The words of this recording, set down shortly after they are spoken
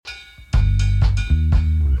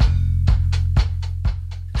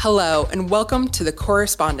Hello, and welcome to The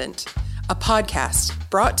Correspondent, a podcast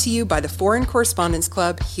brought to you by the Foreign Correspondents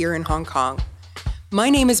Club here in Hong Kong. My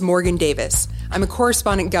name is Morgan Davis. I'm a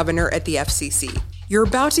correspondent governor at the FCC. You're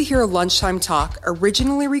about to hear a lunchtime talk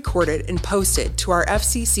originally recorded and posted to our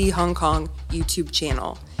FCC Hong Kong YouTube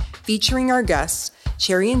channel, featuring our guests,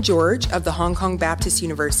 Cherian George of the Hong Kong Baptist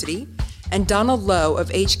University and Donald Lowe of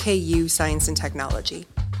HKU Science and Technology.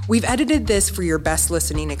 We've edited this for your best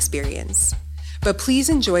listening experience. But please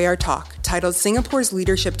enjoy our talk titled Singapore's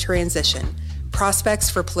Leadership Transition, Prospects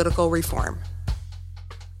for Political Reform.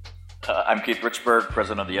 I'm Keith Richburg,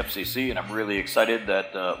 president of the FCC, and I'm really excited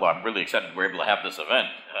that, we're able to have this event.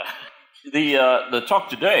 The talk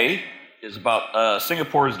today is about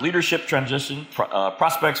Singapore's leadership transition,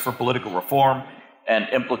 prospects for political reform, and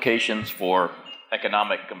implications for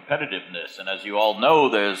economic competitiveness. And as you all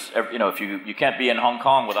know, if you can't be in Hong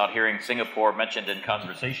Kong without hearing Singapore mentioned in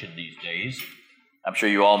conversation these days. I'm sure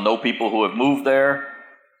you all know people who have moved there.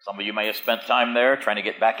 Some of you may have spent time there trying to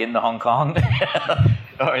get back into Hong Kong.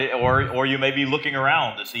 or you may be looking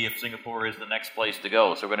around to see if Singapore is the next place to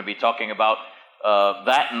go. So we're going to be talking about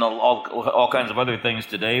that and all kinds of other things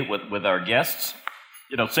today with our guests.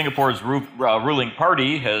 You know, Singapore's ruling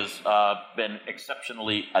party has been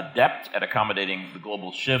exceptionally adept at accommodating the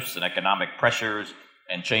global shifts and economic pressures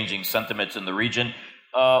and changing sentiments in the region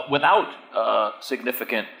without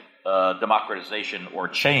significant democratization or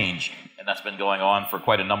change, and that's been going on for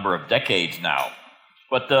quite a number of decades now.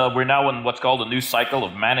 But we're now in what's called a new cycle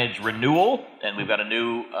of managed renewal, and we've got a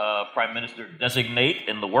new Prime Minister designate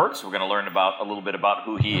in the works. We're going to learn a little bit about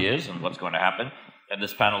who he is and what's going to happen. And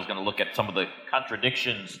this panel is going to look at some of the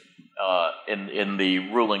contradictions in the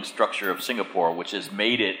ruling structure of Singapore, which has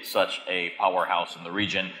made it such a powerhouse in the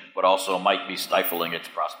region, but also might be stifling its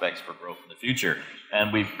prospects for growth in the future.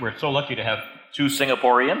 And we're so lucky to have two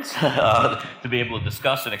Singaporeans to be able to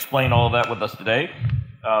discuss and explain all of that with us today.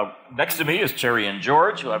 Next to me is Cherian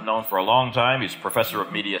George, who I've known for a long time. He's professor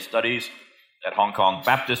of media studies at Hong Kong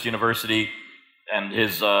Baptist University. And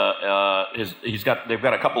they've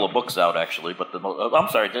got a couple of books out, actually. But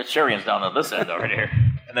Cherian's down on this end over here.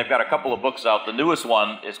 And they've got a couple of books out. The newest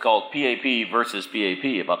one is called PAP versus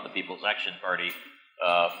PAP, about the People's Action Party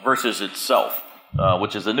versus itself,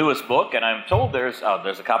 which is the newest book. And I'm told there's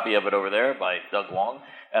a copy of it over there by Doug Wong.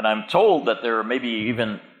 And I'm told that there are maybe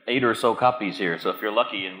even 8 or so copies here. So if you're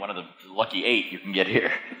lucky in one of the lucky 8, you can get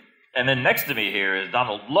here. And then next to me here is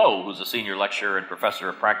Donald Lowe, who's a senior lecturer and professor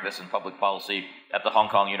of practice and public policy at the Hong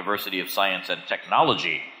Kong University of Science and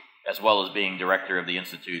Technology, as well as being director of the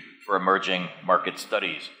Institute for Emerging Market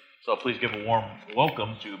Studies. So please give a warm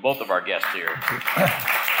welcome to both of our guests here.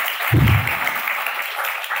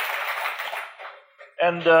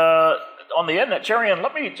 And on the end, Cherian,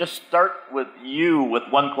 let me just start with you with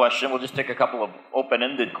one question. We'll just take a couple of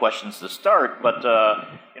open-ended questions to start. But,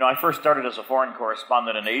 I first started as a foreign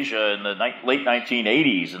correspondent in Asia in the late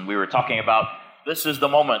 1980s, and we were talking about this is the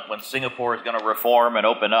moment when Singapore is going to reform and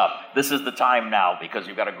open up. This is the time now because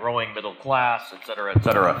you've got a growing middle class, et cetera, et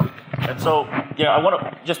cetera. And so, I want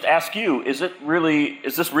to just ask you, is this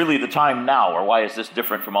really the time now, or why is this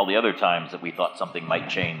different from all the other times that we thought something might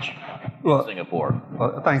change in Singapore?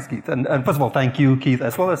 Well, thanks, Keith. And first of all, thank you, Keith,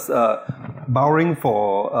 as well as Bowring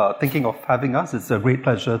for thinking of having us. It's a great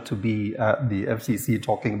pleasure to be at the FCC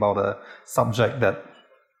talking about a subject that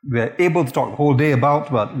we're able to talk the whole day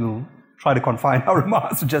about, but we'll try to confine our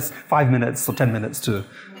remarks to just 5 minutes or 10 minutes to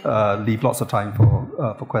leave lots of time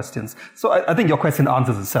for questions. So I think your question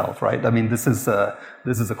answers itself, right? I mean, this is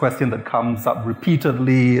a question that comes up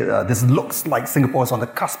repeatedly. This looks like Singapore is on the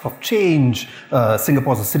cusp of change.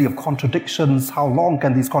 Singapore is a city of contradictions. How long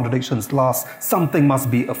can these contradictions last? Something must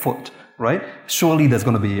be afoot, right? Surely there's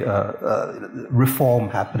going to be reform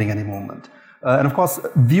happening any moment. And of course,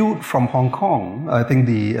 viewed from Hong Kong, I think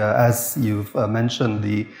as you've mentioned,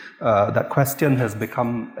 that question has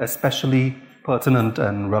become especially pertinent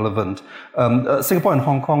and relevant. Singapore and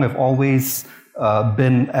Hong Kong have always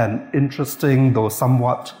been an interesting, though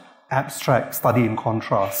somewhat abstract study in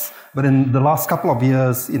contrast. But in the last couple of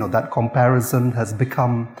years, that comparison has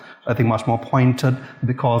become, I think, much more pointed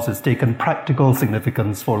because it's taken practical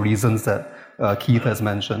significance for reasons that Keith has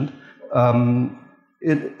mentioned.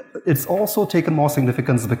 It's also taken more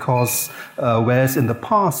significance because whereas in the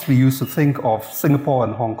past we used to think of Singapore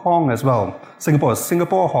and Hong Kong as well. Singapore is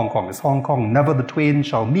Singapore, Hong Kong is Hong Kong, never the twain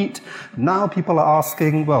shall meet. Now people are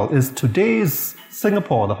asking, well, is today's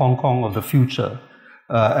Singapore the Hong Kong of the future?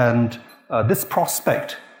 And this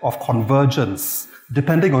prospect of convergence,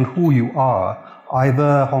 depending on who you are,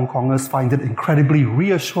 either Hong Kongers find it incredibly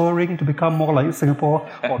reassuring to become more like Singapore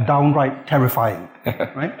or downright terrifying,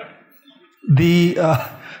 right?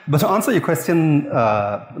 But to answer your question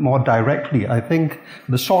more directly, I think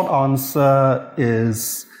the short answer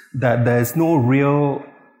is that there's no real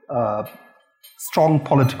strong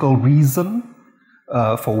political reason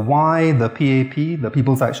for why the PAP, the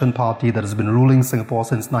People's Action Party that has been ruling Singapore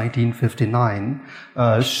since 1959,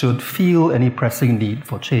 should feel any pressing need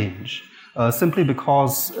for change. Simply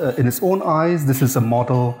because, in its own eyes, this is a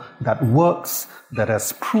model that works, that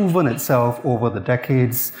has proven itself over the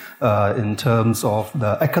decades in terms of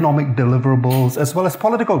the economic deliverables as well as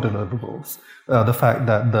political deliverables. The fact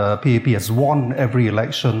that the PAP has won every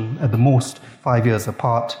election at the most 5 years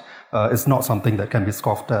apart is not something that can be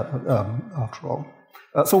scoffed at after all.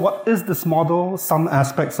 So what is this model? Some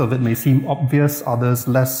aspects of it may seem obvious, others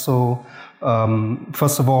less so.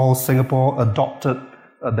 First of all, Singapore adopted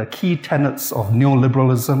the key tenets of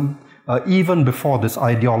neoliberalism even before this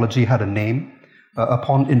ideology had a name.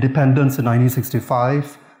 Upon independence in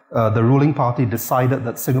 1965, the ruling party decided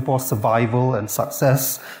that Singapore's survival and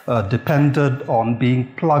success depended on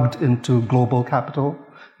being plugged into global capital,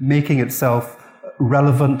 making itself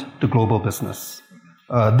relevant to global business.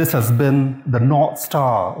 This has been the North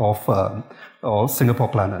Star of Singapore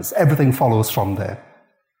planners. Everything follows from there.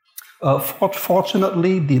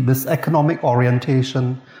 Fortunately, this economic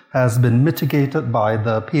orientation has been mitigated by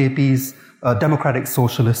the PAP's democratic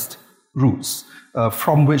socialist roots,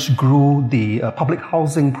 from which grew the public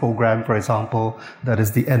housing program, for example, that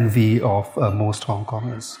is the envy of most Hong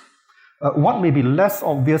Kongers. What may be less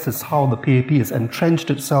obvious is how the PAP has entrenched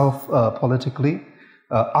itself politically,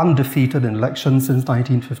 undefeated in elections since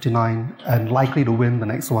 1959, and likely to win the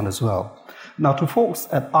next one as well. Now, to folks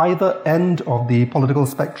at either end of the political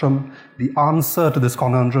spectrum, the answer to this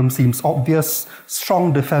conundrum seems obvious.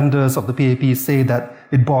 Strong defenders of the PAP say that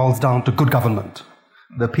it boils down to good government.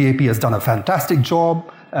 The PAP has done a fantastic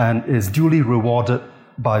job and is duly rewarded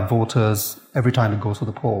by voters every time it goes to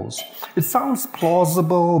the polls. It sounds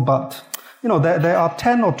plausible, but there are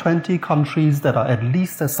 10 or 20 countries that are at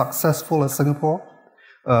least as successful as Singapore,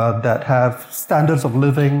 that have standards of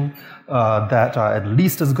living that are at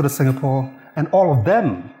least as good as Singapore, and all of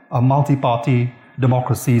them are multi-party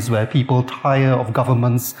democracies where people tire of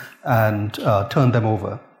governments and turn them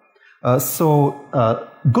over. So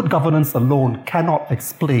good governance alone cannot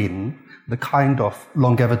explain the kind of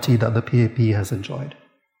longevity that the PAP has enjoyed.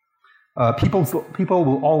 People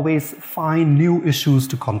will always find new issues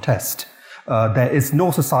to contest. There is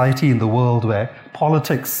no society in the world where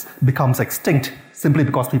politics becomes extinct simply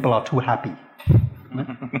because people are too happy.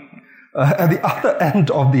 At the other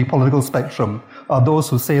end of the political spectrum are those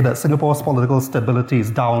who say that Singapore's political stability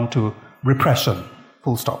is down to repression,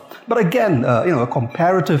 full stop. But again, a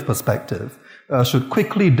comparative perspective should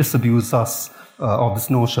quickly disabuse us of this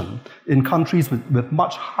notion. In countries with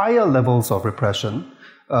much higher levels of repression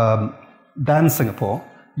than Singapore,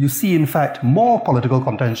 you see, in fact, more political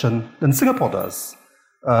contention than Singapore does.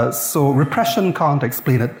 So repression can't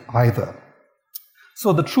explain it either.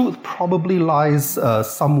 So the truth probably lies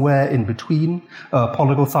somewhere in between.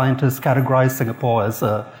 Political scientists categorize Singapore as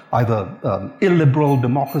either illiberal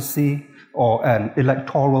democracy or an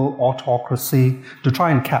electoral autocracy to try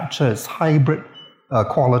and capture its hybrid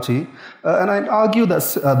quality. And I'd argue that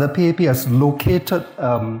the PAP has located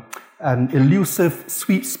an elusive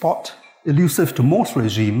sweet spot, elusive to most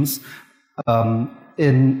regimes,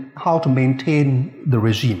 in how to maintain the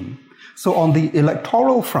regime. So on the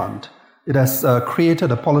electoral front, it has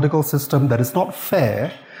created a political system that is not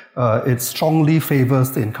fair. It strongly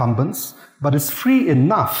favors the incumbents, but is free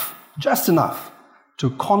enough, just enough,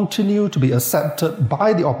 to continue to be accepted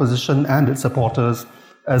by the opposition and its supporters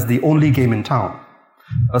as the only game in town.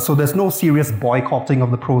 So there's no serious boycotting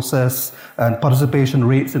of the process, and participation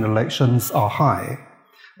rates in elections are high.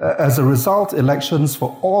 As a result, elections,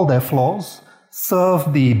 for all their flaws,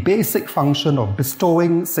 serve the basic function of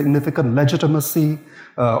bestowing significant legitimacy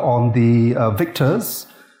on the victors.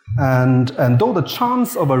 And though the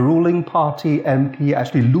chance of a ruling party MP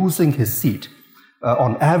actually losing his seat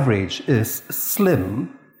on average is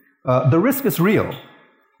slim, the risk is real,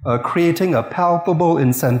 creating a palpable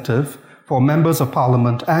incentive for members of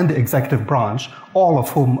parliament and the executive branch, all of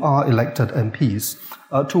whom are elected MPs,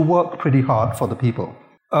 to work pretty hard for the people.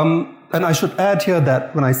 And I should add here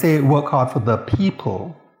that when I say work hard for the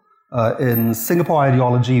people, in Singapore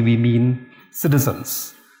ideology, we mean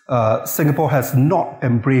citizens. Singapore has not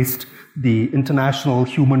embraced the international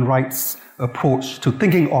human rights approach to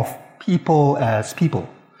thinking of people as people.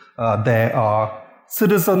 There are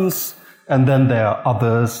citizens, and then there are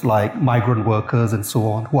others like migrant workers and so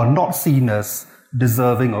on, who are not seen as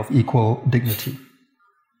deserving of equal dignity.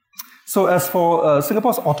 So as for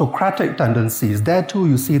Singapore's autocratic tendencies, there too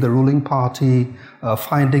you see the ruling party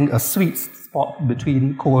finding a sweet spot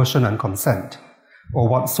between coercion and consent, or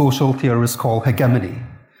what social theorists call hegemony.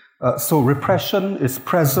 So repression is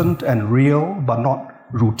present and real, but not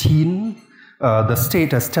routine. The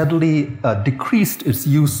state has steadily decreased its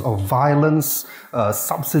use of violence,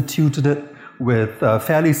 substituted it with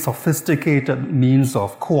fairly sophisticated means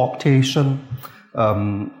of co-optation.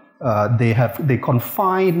 They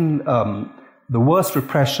confine the worst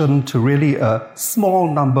repression to really a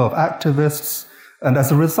small number of activists, and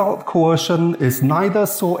as a result, coercion is neither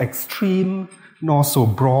so extreme nor so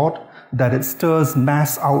broad that it stirs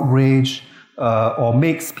mass outrage or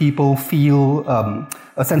makes people feel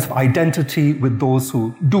a sense of identity with those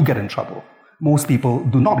who do get in trouble. Most people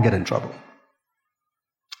do not get in trouble.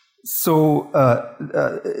 So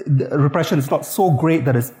repression is not so great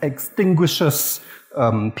that it extinguishes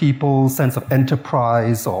people's sense of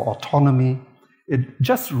enterprise or autonomy. It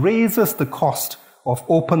just raises the cost of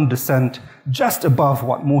open dissent just above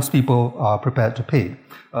what most people are prepared to pay,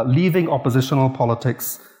 leaving oppositional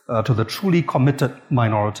politics to the truly committed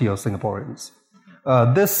minority of Singaporeans.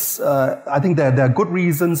 I think there are good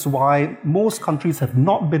reasons why most countries have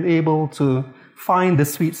not been able to find the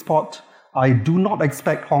sweet spot. I do not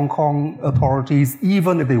expect Hong Kong authorities,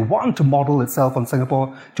 even if they want to model itself on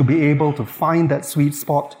Singapore, to be able to find that sweet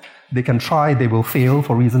spot. They can try, they will fail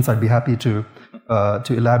for reasons I'd be happy to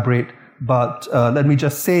elaborate. But let me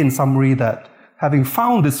just say in summary that having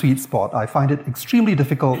found the sweet spot, I find it extremely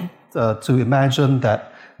difficult to imagine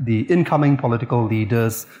that the incoming political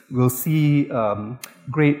leaders will see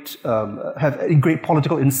great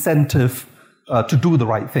political incentive to do the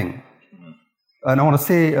right thing. And I want to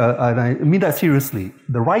say, and I mean that seriously,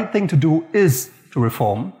 the right thing to do is to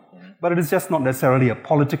reform, but it is just not necessarily a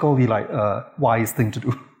politically wise thing to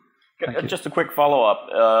do. Just a quick follow-up.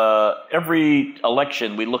 Every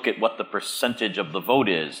election, we look at what the percentage of the vote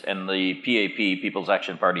is, and the PAP, People's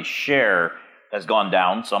Action Party, share has gone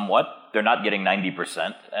down somewhat. They're not getting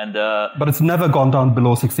 90%. But it's never gone down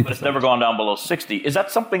below 60%. But it's never gone down below 60. Is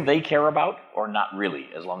that something they care about, or not really,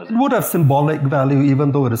 as long as it would have symbolic value,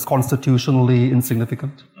 even though it is constitutionally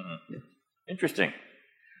insignificant. Mm-hmm. Yeah. Interesting.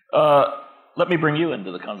 Let me bring you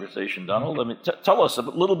into the conversation, Donald. Tell us a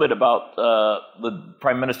little bit about the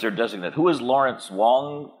Prime Minister designate. Who is Lawrence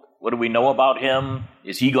Wong? What do we know about him?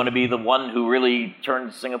 Is he going to be the one who really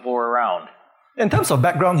turns Singapore around? In terms of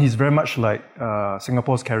background, he's very much like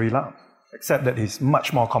Singapore's Carrie Lam, except that he's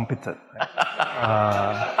much more competent.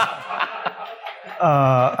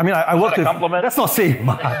 I worked with... compliment? That's not saying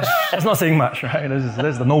much. That's not saying much, right?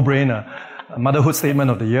 That's the no-brainer. Motherhood statement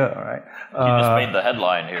of the year, right? You just made the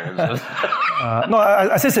headline here. No,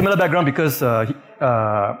 I say similar background because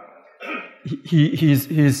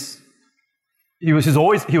he's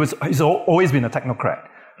always been a technocrat.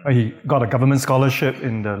 He got a government scholarship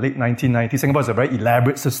in the late 1990s. Singapore has a very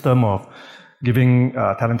elaborate system of giving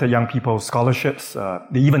talented young people scholarships.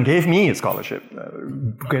 They even gave me a scholarship.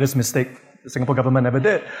 Greatest mistake the Singapore government ever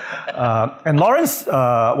did. And Lawrence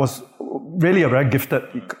was really a very gifted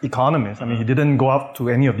economist. I mean, he didn't go up to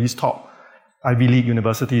any of these top Ivy League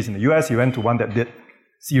universities in the US. He went to one that did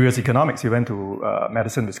serious economics. He went to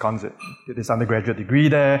Madison, Wisconsin. Did his undergraduate degree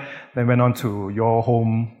there, then went on to your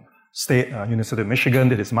home state, University of Michigan,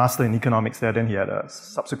 did his master in economics there. Then he had a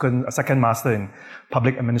second master in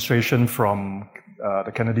public administration from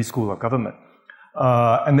the Kennedy School of Government.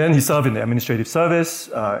 And then he served in the administrative service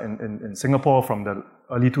in Singapore from the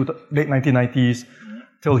late 1990s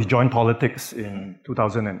till he joined politics in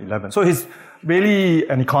 2011. So he's really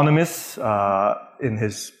an economist in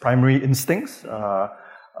his primary instincts,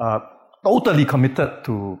 totally committed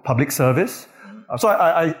to public service. So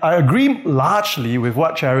I agree largely with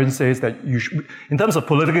what Cherian says that in terms of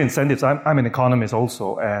political incentives, I'm an economist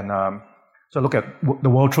also, and so I look at the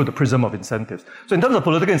world through the prism of incentives. So in terms of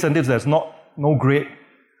political incentives, there's no great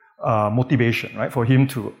motivation, right, for him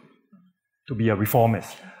to be a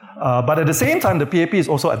reformist. But at the same time, the PAP is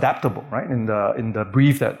also adaptable, right? In the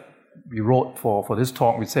brief that we wrote for this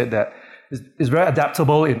talk, we said that it's very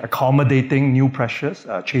adaptable in accommodating new pressures,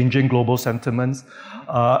 changing global sentiments.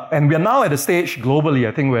 And we are now at a stage globally,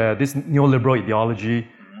 I think, where this neoliberal ideology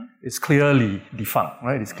is clearly defunct,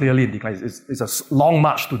 right? It's clearly in decline. It's a long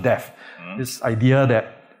march to death. This idea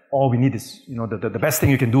that all we need is, the best thing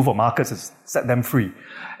you can do for markets is set them free.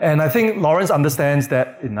 And I think Lawrence understands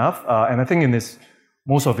that enough. And I think in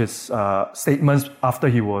most of his statements after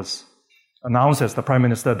he was announced as the Prime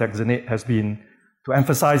Minister designate has been to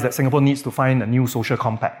emphasize that Singapore needs to find a new social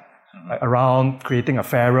compact around creating a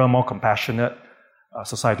fairer, more compassionate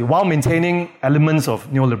society while maintaining elements of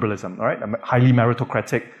neoliberalism, right? A highly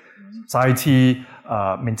meritocratic society,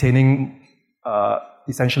 maintaining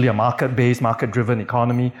essentially a market-based, market-driven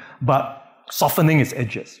economy, but softening its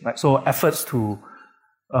edges, right? So efforts to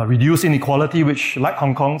reduce inequality, which, like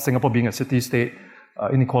Hong Kong, Singapore being a city-state,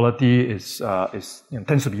 inequality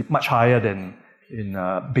tends to be much higher than in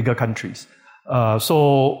bigger countries.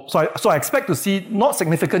 So I expect to see not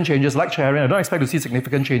significant changes like Cherian. I don't expect to see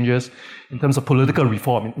significant changes in terms of political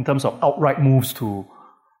reform, in terms of outright moves to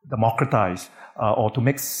democratize or to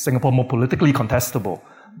make Singapore more politically contestable.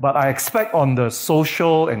 But I expect on the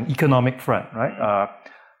social and economic front, right,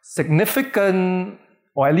 significant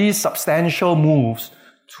or at least substantial moves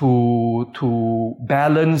to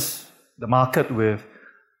balance the market with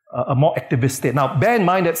a more activist state. Now, bear in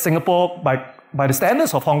mind that Singapore, by the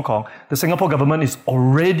standards of Hong Kong, the Singapore government is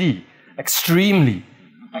already extremely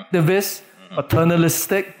activist,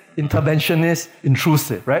 paternalistic, interventionist,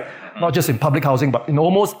 intrusive, right? Not just in public housing, but in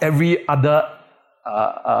almost every other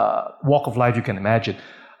walk of life you can imagine.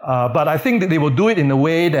 But I think that they will do it in a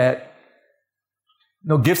way that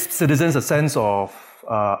gives citizens a sense of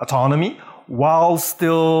autonomy while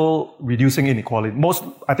still reducing inequality.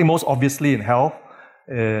 I think most obviously in health,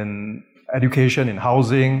 in education, in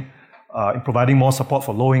housing, in providing more support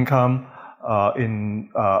for low income, in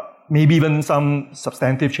maybe even some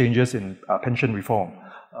substantive changes in pension reform,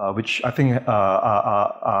 which I think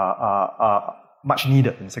are much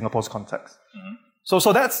needed in Singapore's context. Mm-hmm.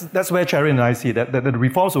 So that's where Cherian and I see that the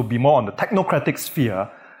reforms will be more on the technocratic sphere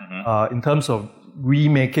in terms of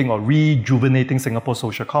remaking or rejuvenating Singapore's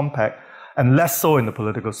social compact, and less so in the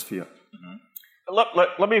political sphere.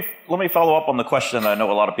 Let me follow up on the question I know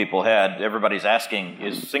a lot of people had. Everybody's asking,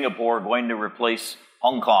 is Singapore going to replace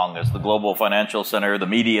Hong Kong as the global financial center, the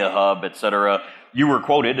media hub, etc.? You were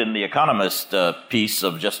quoted in the Economist piece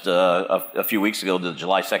of just a few weeks ago. The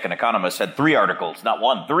July 2nd Economist had 3 articles, not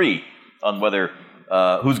one, 3, on whether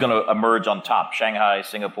who's going to emerge on top, Shanghai,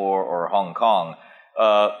 Singapore, or Hong Kong.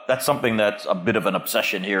 That's something that's a bit of an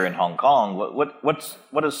obsession here in Hong Kong.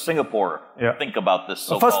 What does Singapore think about this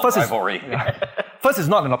so-called rivalry? First, it's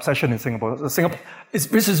not an obsession in Singapore.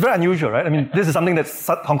 This is very unusual, right? I mean, this is something that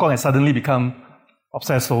Hong Kong has suddenly become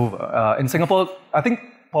obsessed over. In Singapore, I think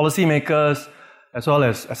policymakers as well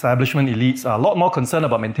as establishment elites are a lot more concerned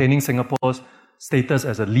about maintaining Singapore's status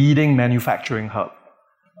as a leading manufacturing hub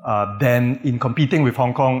than in competing with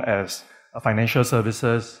Hong Kong as a financial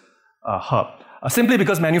services hub. Simply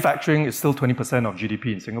because manufacturing is still 20% of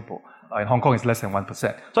GDP in Singapore. In Hong Kong, it's less than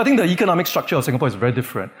 1%. So I think the economic structure of Singapore is very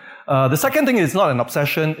different. The second thing is not an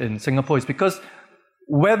obsession in Singapore, is because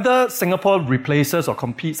whether Singapore replaces or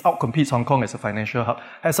outcompetes Hong Kong as a financial hub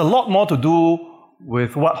has a lot more to do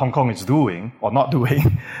with what Hong Kong is doing or not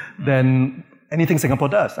doing than anything Singapore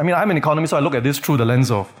does. I mean, I'm an economist, so I look at this through the lens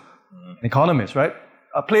of an economist, right?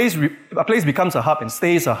 A place becomes a hub and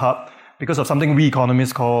stays a hub because of something we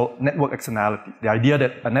economists call network externality. The idea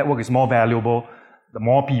that a network is more valuable the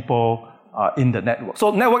more people are in the network.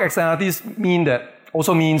 So network externalities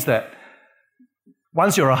also means that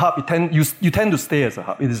once you're a hub, you tend to stay as a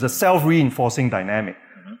hub. It is a self-reinforcing dynamic.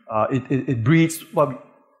 It breeds what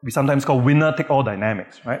we sometimes call winner-take-all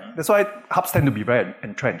dynamics, right? That's why hubs tend to be very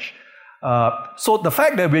entrenched. So the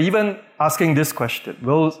fact that we're even asking this question,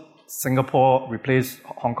 will Singapore replace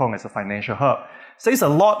Hong Kong as a financial hub, says a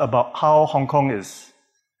lot about how Hong Kong is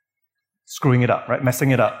screwing it up, right?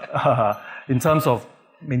 Messing it up in terms of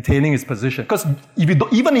maintaining its position. Because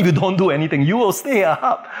even if you don't do anything, you will stay a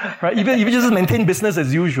hub, right? Even if you just maintain business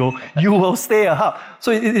as usual, you will stay a hub.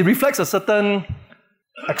 So it reflects a certain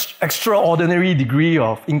extraordinary degree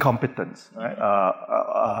of incompetence, right?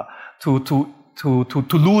 To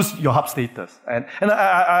lose your hub status. And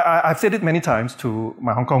I've said it many times to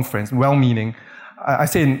my Hong Kong friends, well-meaning. I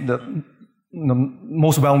say in the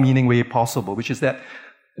most well-meaning way possible, which is that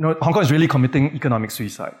Hong Kong is really committing economic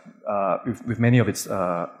suicide with many of its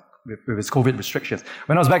with its COVID restrictions.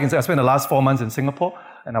 When I was back I spent the last 4 months in Singapore,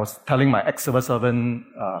 and I was telling my ex-civil servant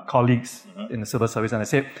colleagues in the civil service, and I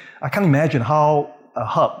said, I can't imagine how a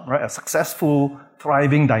hub, right, a successful,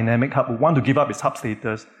 thriving, dynamic hub would want to give up its hub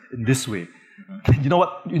status in this way. You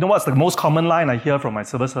know what's the most common line I hear from my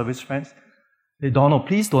civil service friends? Hey, Donald,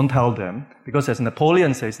 please don't tell them, because as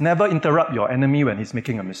Napoleon says, never interrupt your enemy when he's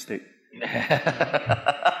making a mistake.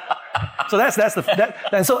 So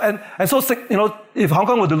if Hong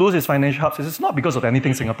Kong were to lose its financial hubs, it's not because of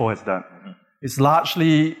anything Singapore has done. It's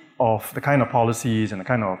largely of the kind of policies and the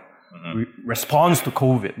kind of response to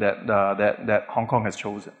COVID that Hong Kong has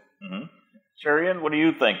chosen. Cherian, what do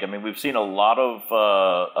you think? I mean, we've seen a lot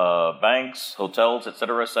of banks, hotels,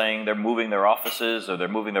 etc., saying they're moving their offices or they're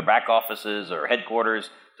moving their back offices or headquarters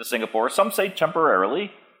to Singapore. Some say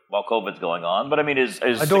temporarily. while COVID's going on. But I mean, is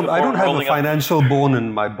I don't have a financial bone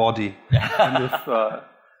in my body. And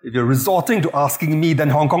if you're resorting to asking me, then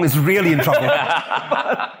Hong Kong is really in trouble.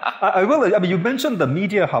 But I will. I mean, you mentioned the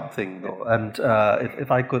media hub thing, though, and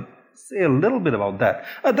if I could say a little bit about that.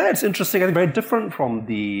 That's interesting. I think very different from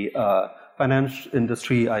the finance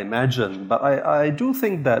industry, I imagine. But I do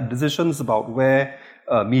think that decisions about where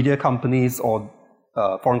media companies or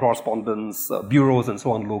foreign correspondents, bureaus and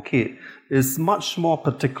so on locate is much more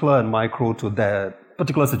particular and micro to their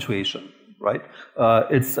particular situation, right?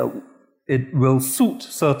 It will suit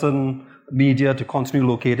certain media to continue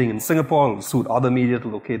locating in Singapore, it will suit other media to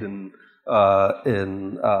locate in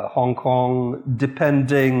Hong Kong,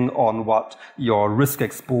 depending on what your risk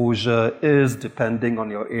exposure is, depending on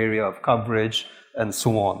your area of coverage, and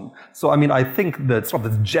so on. So, I mean, I think that sort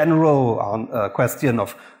of the general question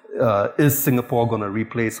of is Singapore going to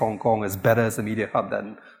replace Hong Kong as better as a media hub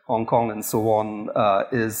than Hong Kong and so on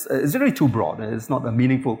is really too broad. It's not a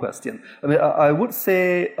meaningful question. I mean, I would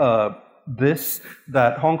say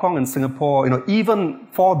that Hong Kong and Singapore, even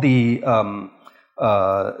for the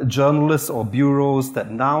journalists or bureaus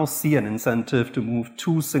that now see an incentive to move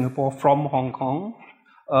to Singapore from Hong Kong,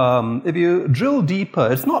 if you drill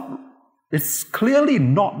deeper, it's clearly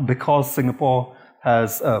not because Singapore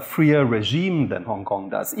has a freer regime than Hong Kong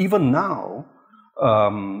does. Even now,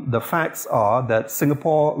 the facts are that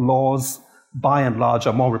Singapore laws, by and large,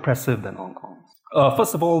 are more repressive than Hong Kong.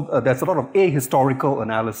 First of all, there's a lot of ahistorical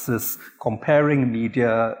analysis comparing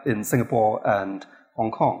media in Singapore and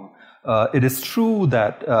Hong Kong. It is true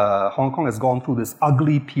that Hong Kong has gone through this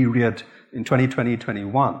ugly period in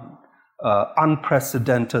 2020-21,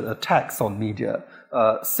 unprecedented attacks on media.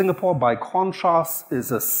 Singapore, by contrast,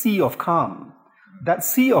 is a sea of calm. That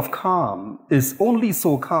sea of calm is only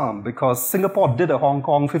so calm because Singapore did a Hong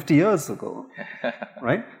Kong 50 years ago,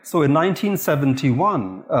 right? So in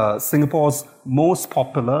 1971, Singapore's most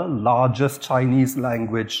popular, largest Chinese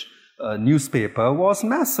language newspaper was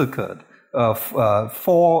massacred.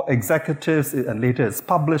 4 executives and later its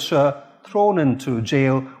publisher thrown into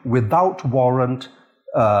jail without warrant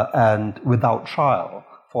and without trial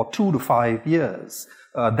for 2 to 5 years.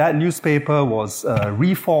 That newspaper was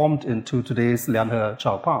reformed into today's Lianhe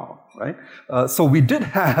Chao Pao, right? So we did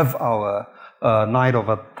have our Night of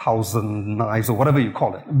 1,000 Knives or whatever you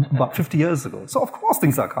call it, about 50 years ago. So of course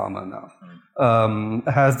things are calmer now.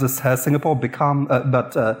 Has Singapore become?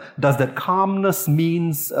 Does that calmness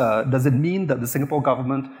does it mean that the Singapore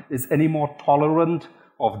government is any more tolerant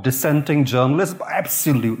of dissenting journalists?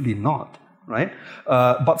 Absolutely not, right?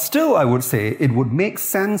 But still, I would say it would make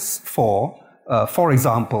sense for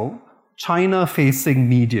example, China-facing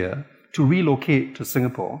media to relocate to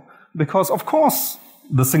Singapore because, of course,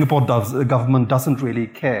 the Singapore government doesn't really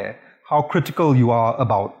care how critical you are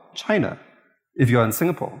about China if you're in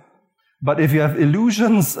Singapore. But if you have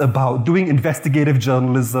illusions about doing investigative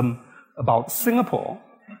journalism about Singapore,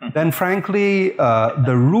 then frankly,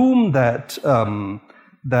 the room that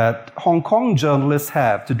Hong Kong journalists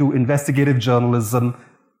have to do investigative journalism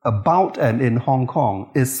about and in Hong Kong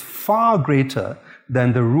is far greater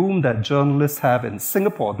than the room that journalists have in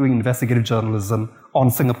Singapore doing investigative journalism on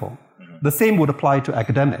Singapore. The same would apply to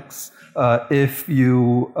academics. If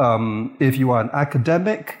you are an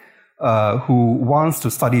academic who wants to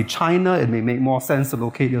study China, it may make more sense to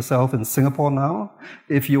locate yourself in Singapore now.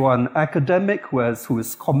 If you are an academic who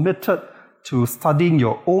is committed to studying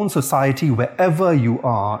your own society wherever you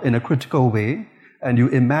are in a critical way, and you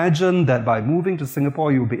imagine that by moving to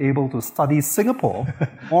Singapore, you'll be able to study Singapore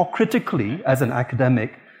more critically as an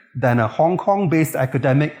academic than a Hong Kong-based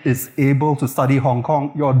academic is able to study Hong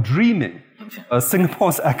Kong, you're dreaming.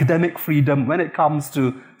 Singapore's academic freedom when it comes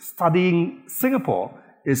to studying Singapore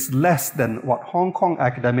is less than what Hong Kong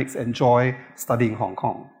academics enjoy studying Hong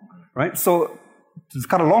Kong, right? So, to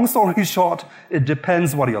cut a long story short, it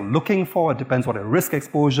depends what you're looking for, it depends what your risk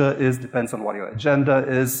exposure is, depends on what your agenda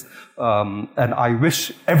is, and I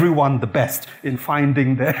wish everyone the best in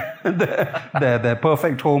finding their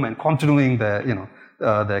perfect home and continuing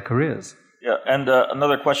their careers. Yeah, and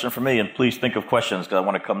another question for me, and please think of questions because I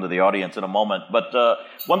want to come to the audience in a moment, but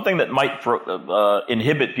one thing that might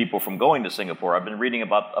inhibit people from going to Singapore, I've been reading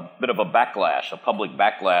about a bit of a public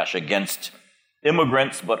backlash against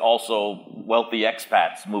immigrants, but also wealthy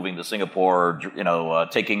expats moving to Singapore,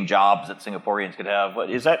 taking jobs that Singaporeans could have.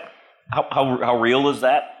 Is that how real is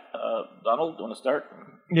that? Donald, do you want to start?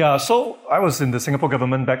 Yeah, so I was in the Singapore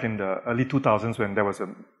government back in the early 2000s when there was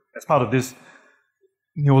as part of this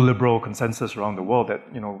neoliberal consensus around the world that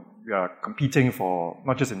we are competing for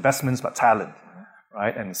not just investments but talent,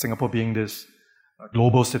 right? And Singapore being this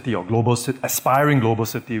global city or aspiring global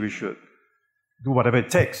city, we should do whatever it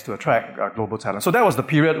takes to attract global talent. So that was the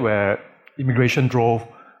period where immigration drove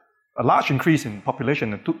a large increase in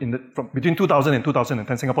population. Between 2000 and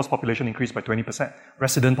 2010, Singapore's population increased by 20%,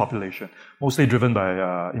 resident population, mostly driven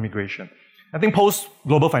by immigration. I think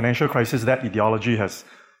post-global financial crisis, that ideology has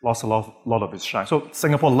lost a lot of its shine. So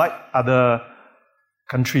Singapore, like other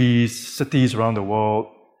countries, cities around the world,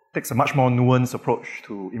 takes a much more nuanced approach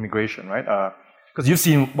to immigration, right? Because you've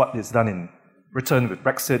seen what it's done in Britain with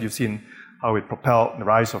Brexit, you've seen how it propelled the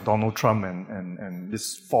rise of Donald Trump and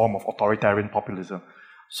this form of authoritarian populism.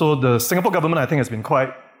 So the Singapore government, I think, has been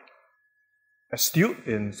quite astute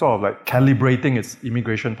in sort of like calibrating its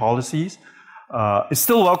immigration policies. It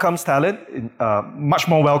still welcomes talent, much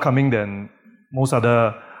more welcoming than most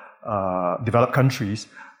other developed countries.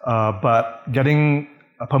 But getting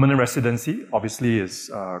a permanent residency obviously is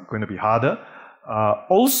going to be harder.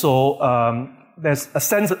 Also, there's a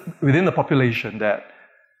sense within the population that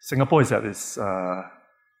Singapore is at its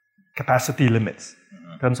capacity limits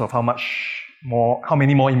in terms of how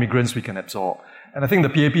many more immigrants we can absorb. And I think the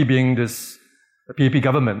PAP being the PAP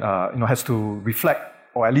government, has to reflect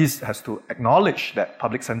or at least has to acknowledge that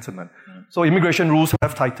public sentiment. So immigration rules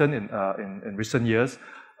have tightened in recent years,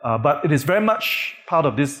 but it is very much part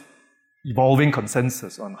of this evolving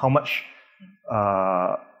consensus on how much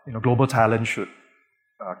global talent should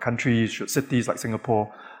countries, should cities like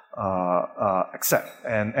Singapore accept.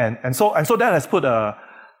 And so that has put a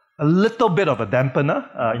little bit of a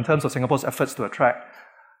dampener in terms of Singapore's efforts to attract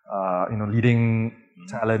leading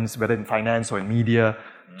talents, whether in finance or in media,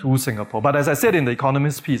 to Singapore. But as I said in the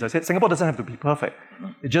Economist piece, I said Singapore doesn't have to be perfect.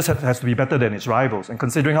 It just has to be better than its rivals. And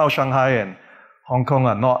considering how Shanghai and Hong Kong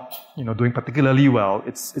are not, doing particularly well,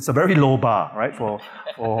 it's a very low bar, right, for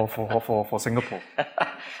Singapore.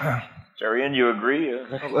 Cherian, you agree?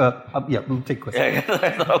 Yeah, we'll take questions.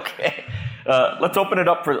 Okay. Let's open it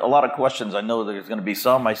up for a lot of questions. I know there's going to be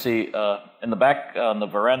some. I see in the back on the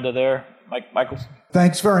veranda there, Michaels.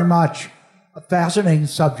 Thanks very much. A fascinating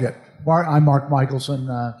subject. I'm Mark Michelson,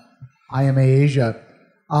 IMA Asia.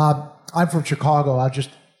 I'm from Chicago. I'll just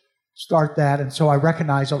start that. And so I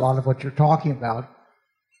recognize a lot of what you're talking about.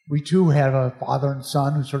 We too have a father and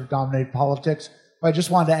son who sort of dominate politics. But I just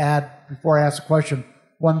wanted to add, before I ask a question,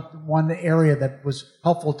 one area that was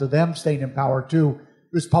helpful to them staying in power too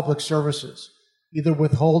was public services, either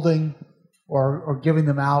withholding or giving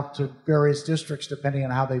them out to various districts depending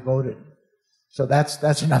on how they voted. So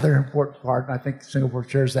that's another important part, and I think Singapore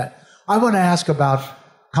shares that. I want to ask about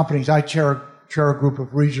companies. I chair a group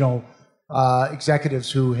of regional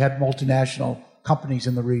executives who head multinational companies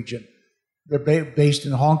in the region. They're based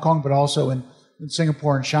in Hong Kong, but also in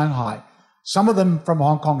Singapore and Shanghai. Some of them from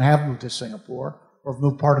Hong Kong have moved to Singapore or have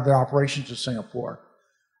moved part of their operations to Singapore,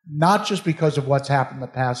 not just because of what's happened the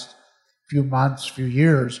past few months, few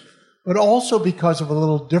years, but also because of a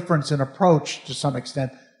little difference in approach to some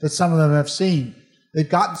extent that some of them have seen. They've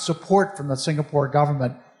gotten support from the Singapore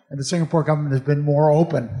government, and the Singapore government has been more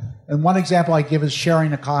open. And one example I give is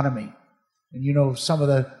sharing economy. And some of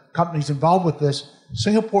the companies involved with this,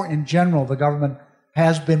 Singapore in general, the government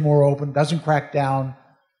has been more open, doesn't crack down,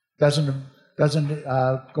 doesn't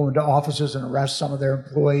go into offices and arrest some of their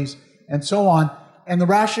employees, and so on. And the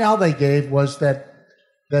rationale they gave was that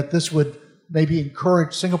this would maybe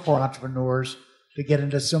encourage Singapore entrepreneurs to get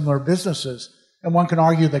into similar businesses. And one can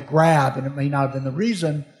argue that Grab, and it may not have been the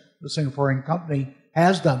reason, the Singaporean company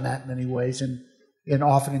has done that in many ways, and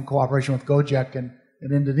often in cooperation with Gojek in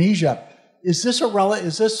Indonesia. Is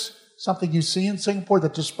this something you see in Singapore,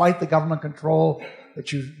 that despite the government control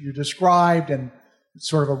that you described, and it's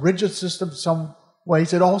sort of a rigid system in some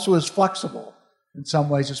ways, it also is flexible in some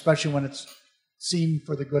ways, especially when it's seen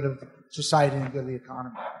for the good of society and the good of the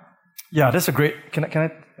economy? Yeah, that's a great. Can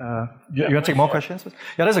I? You want to take more questions?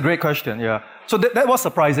 Yeah, that's a great question. Yeah, so that was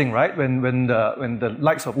surprising, right? When the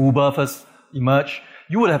likes of Uber first emerged,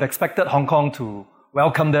 you would have expected Hong Kong to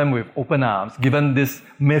welcome them with open arms, given this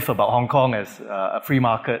myth about Hong Kong as a free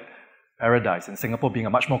market paradise and Singapore being a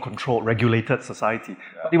much more controlled, regulated society.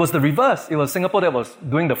 Yeah. But it was the reverse. It was Singapore that was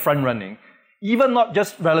doing the front running, even not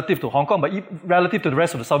just relative to Hong Kong, but relative to the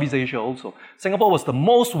rest of the Southeast Asia also. Singapore was the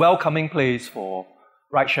most welcoming place for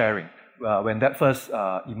ride sharing. When that first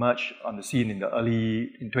emerged on the scene in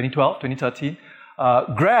 2012, 2013,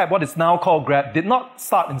 Grab, what is now called Grab, did not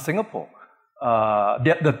start in Singapore.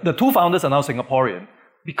 The two founders are now Singaporean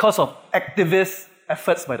because of activist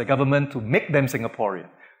efforts by the government to make them Singaporean,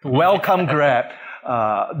 to welcome Grab.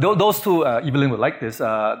 Those two, Evelyn would like this,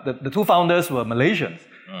 the two founders were Malaysians,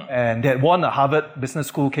 and they had won a Harvard Business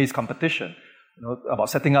School case competition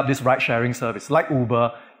about setting up this ride-sharing service like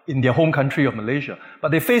Uber in their home country of Malaysia. But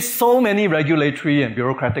they faced so many regulatory and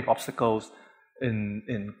bureaucratic obstacles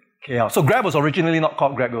in KL. So Grab was originally not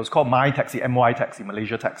called Grab, it was called My Taxi, MY Taxi,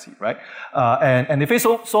 Malaysia Taxi, right? And they faced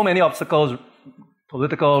so many obstacles,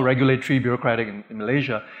 political, regulatory, bureaucratic in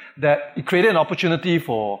Malaysia, that it created an opportunity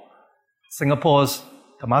for Singapore's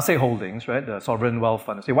Temasek Holdings, right, the sovereign wealth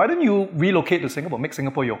fund, to say, why don't you relocate to Singapore, make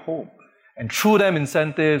Singapore your home? And through them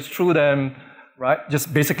incentives, through them, right,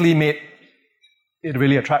 just basically made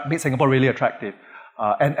Singapore really attractive.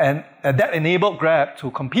 And that enabled Grab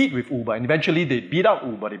to compete with Uber. And eventually they beat out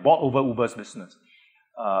Uber. They bought over Uber's business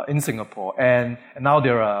in Singapore. And now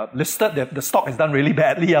they're listed. The stock has done really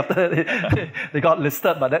badly after they got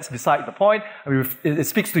listed, but that's beside the point. I mean, it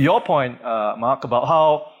speaks to your point, Mark, about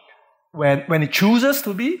how when it chooses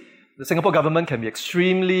to be, the Singapore government can be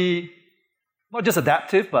extremely, not just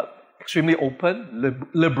adaptive, but extremely open,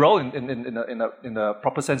 liberal in the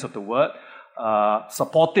proper sense of the word,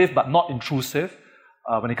 supportive but not intrusive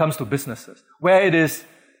when it comes to businesses. Where it is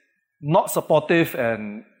not supportive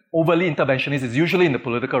and overly interventionist is usually in the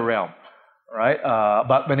political realm, right?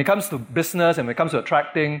 But when it comes to business and when it comes to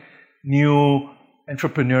attracting new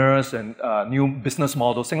entrepreneurs and new business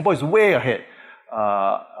models, Singapore is way ahead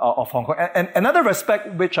of Hong Kong. And another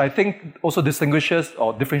aspect which I think also distinguishes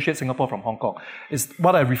or differentiates Singapore from Hong Kong is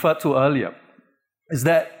what I referred to earlier, is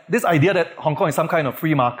that this idea that Hong Kong is some kind of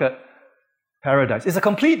free market paradise is a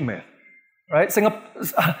complete myth, right?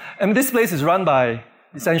 And this place is run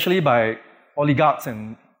essentially by oligarchs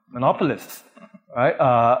and monopolists, right?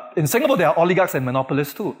 In Singapore, there are oligarchs and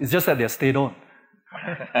monopolists too. It's just that they're state-owned.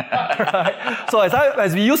 Right? So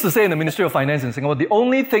as we used to say in the Ministry of Finance in Singapore, the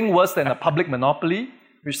only thing worse than a public monopoly,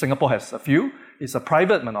 which Singapore has a few, is a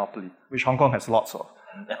private monopoly, which Hong Kong has lots of.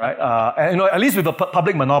 Right? And at least with a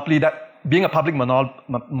public monopoly, that being a public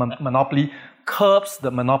monopoly curbs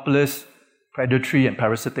the monopolist's predatory and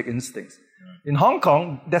parasitic instincts. In Hong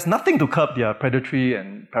Kong, there's nothing to curb their predatory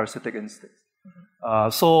and parasitic instincts.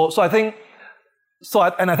 So I think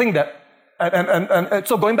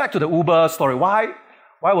going back to the Uber story, why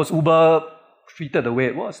was Uber treated the way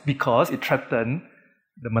it was? Because it threatened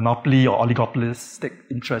the monopoly or oligopolistic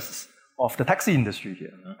interests of the taxi industry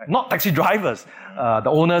here, right? Not taxi drivers, the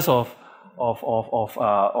owners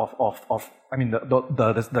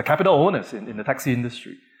the capital owners in the taxi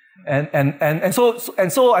industry, and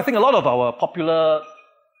so I think a lot of our popular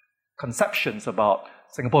conceptions about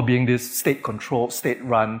Singapore being this state-controlled,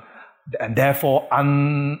 state-run, and therefore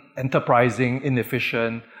unenterprising,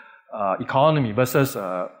 inefficient economy versus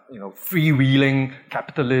freewheeling,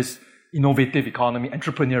 capitalist, innovative economy,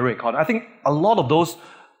 entrepreneurial economy. I think a lot of those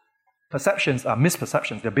perceptions are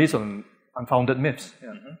misperceptions. They're based on unfounded myths.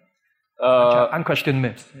 Yeah. Unquestioned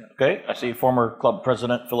myths. Yeah. Okay, I see former club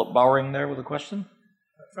president Philip Bowring there with a question.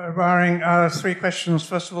 Philip Bowring, 3 questions.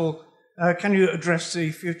 First of all, can you address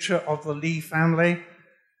the future of the Lee family,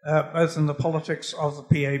 both in the politics of the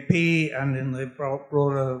PAP and in the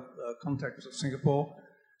broader context of Singapore?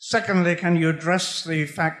 Secondly, can you address the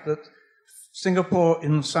fact that Singapore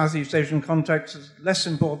in the Southeast Asian context is less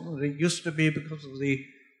important than it used to be because of the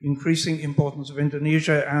increasing importance of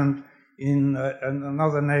Indonesia and in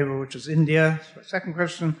another neighbor, which is India? So second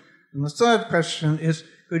question. And the third question is,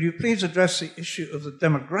 could you please address the issue of the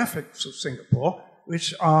demographics of Singapore,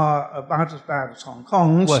 which are about as bad as Hong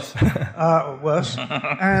Kong's, or worse.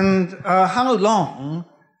 And how long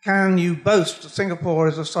can you boast Singapore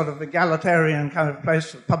as a sort of egalitarian kind of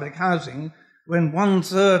place for public housing when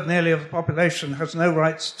 1/3 nearly of the population has no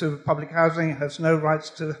rights to public housing, has no rights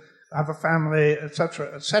to have a family,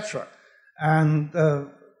 etc., and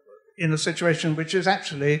in a situation which is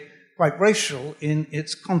actually quite racial in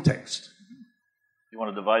its context? You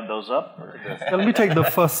want to divide those up? Let me take the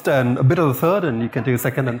first and a bit of the third, and you can take the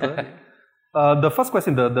second and third. The first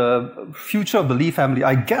question, the future of the Lee family,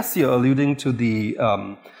 I guess you're alluding to the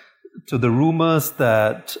rumors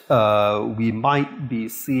that we might be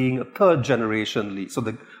seeing a third generation Lee. So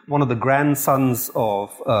one of the grandsons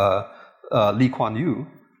of Lee Kuan Yew,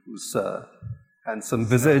 whose handsome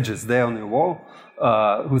visage is there on the wall,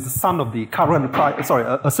 who's the son of the current,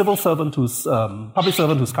 a civil servant who's public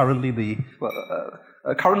servant who's currently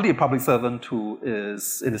currently a public servant who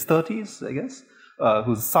is in his 30s, I guess,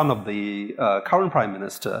 who's son of the current prime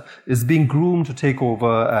minister, is being groomed to take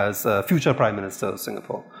over as future prime minister of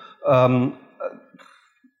Singapore.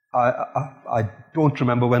 I don't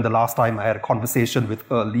remember when the last time I had a conversation with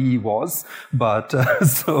Lee was, but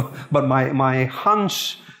my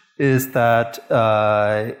hunch is that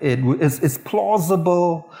it's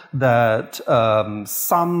plausible that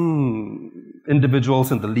some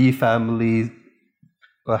individuals in the Lee family,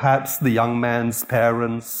 perhaps the young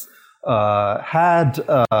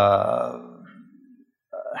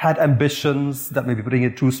had ambitions, that maybe putting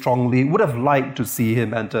it too strongly, would have liked to see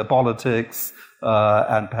him enter politics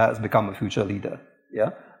and perhaps become a future leader. Yeah,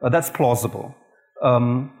 that's plausible.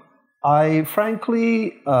 I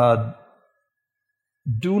frankly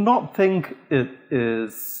do not think it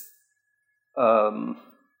is.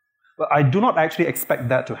 I do not actually expect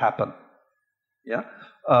that to happen. Yeah,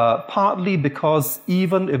 partly because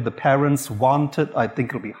even if the parents want it, I think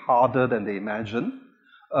it'll be harder than they imagine.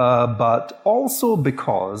 But also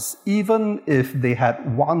because even if they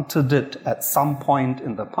had wanted it at some point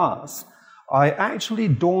in the past, I actually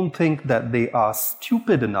don't think that they are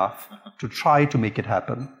stupid enough to try to make it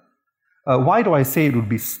happen. Why do I say it would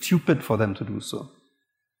be stupid for them to do so?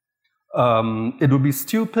 It would be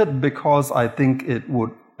stupid because I think it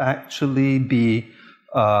would actually be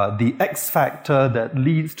the X factor that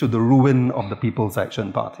leads to the ruin of the People's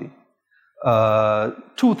Action Party.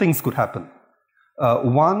 Two things could happen.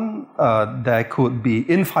 One, there could be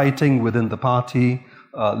infighting within the party,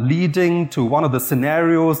 leading to one of the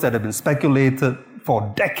scenarios that have been speculated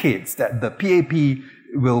for decades, that the PAP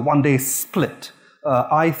will one day split.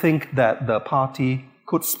 I think that the party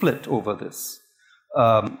could split over this.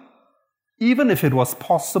 Even if it was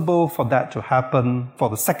possible for that to happen, for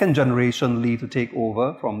the second generation Lee to take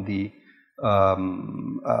over from the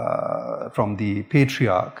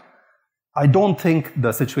patriarch, I don't think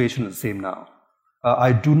the situation is the same now.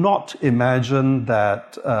 I do not imagine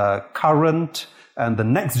that current and the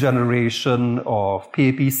next generation of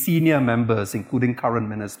PAP senior members, including current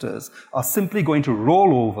ministers, are simply going to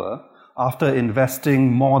roll over after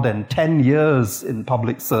investing more than 10 years in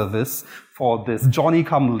public service for this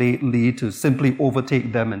Johnny-come-lately to simply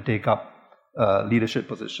overtake them and take up leadership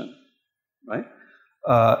position, right?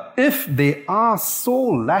 If they are so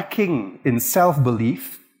lacking in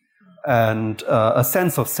self-belief and a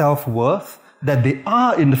sense of self-worth that they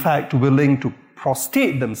are in fact willing to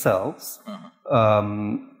prostrate themselves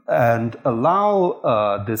and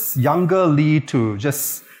allow this younger Lee to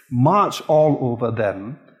just march all over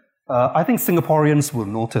them, I think Singaporeans will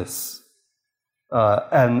notice.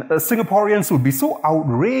 And Singaporeans would be so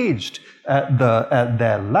outraged at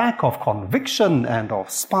their lack of conviction and of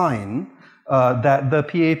spine that the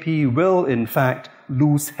PAP will, in fact,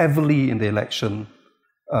 lose heavily in the election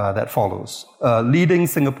that follows, leading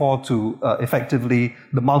Singapore to effectively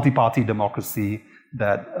the multi-party democracy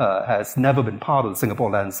that has never been part of the Singapore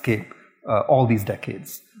landscape all these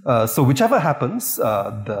decades. So whichever happens,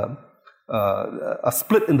 a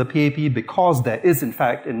split in the PAP because there is in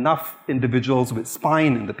fact enough individuals with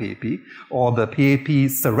spine in the PAP, or the PAP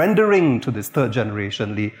surrendering to this third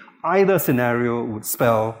generation Lee, either scenario would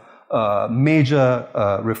spell major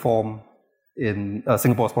reform in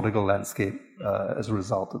Singapore's political landscape as a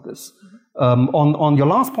result of this. On your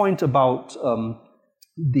last point about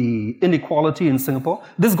the inequality in Singapore,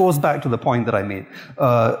 this goes back to the point that I made.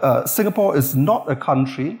 Singapore is not a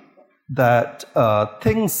country that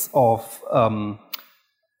thinks of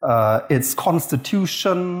its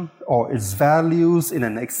constitution or its values in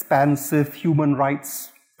an expansive human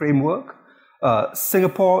rights framework.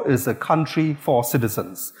 Singapore is a country for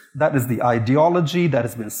citizens. That is the ideology that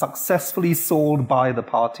has been successfully sold by the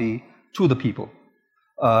party to the people.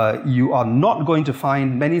 You are not going to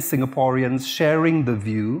find many Singaporeans sharing the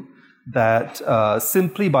view that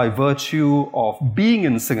simply by virtue of being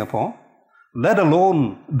in Singapore, let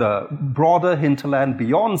alone the broader hinterland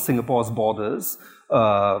beyond Singapore's borders,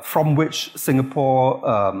 from which Singapore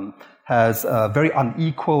has a very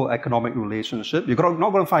unequal economic relationship. You're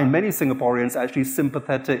not going to find many Singaporeans actually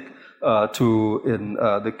sympathetic to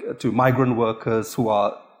migrant workers who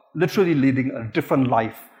are literally leading a different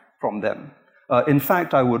life from them. In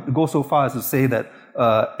fact, I would go so far as to say that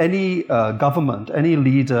any government, any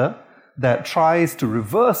leader that tries to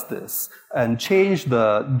reverse this and change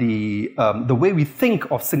the way we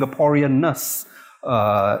think of Singaporeanness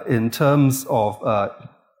in terms of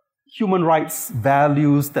human rights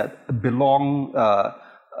values that belong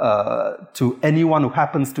to anyone who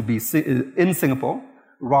happens to be in Singapore,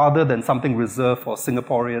 rather than something reserved for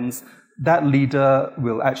Singaporeans, that leader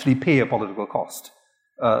will actually pay a political cost.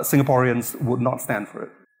 Singaporeans would not stand for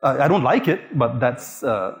it. I don't like it, but that's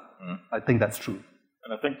I think that's true.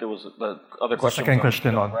 And I think there was the other question. Second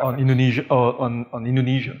question on Indonesia, on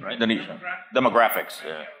Indonesia, right? Indonesia. Demographics,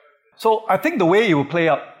 yeah. So I think the way it will play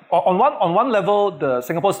out, on one level,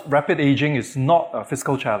 Singapore's rapid aging is not a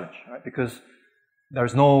fiscal challenge, right? Because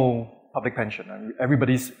there's no public pension. I mean,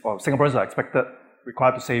 Singaporeans are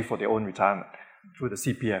required to save for their own retirement through the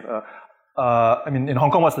CPF. I mean, in Hong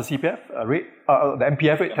Kong, what's the CPF rate? The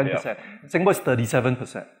MPF rate, 10%. In Singapore, it's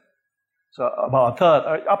 37%. So about a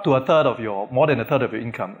third, up to a third of more than a third of your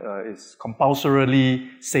income is compulsorily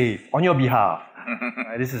saved on your behalf.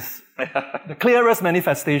 Right? This is the clearest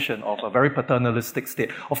manifestation of a very paternalistic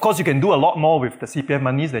state. Of course, you can do a lot more with the CPF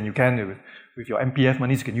monies than you can with your MPF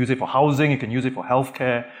monies. You can use it for housing, you can use it for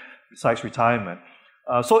healthcare, besides retirement.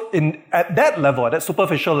 So at that level, at that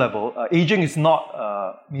superficial level, aging is not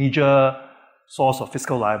a major source of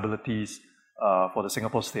fiscal liabilities for the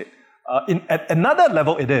Singapore state. At another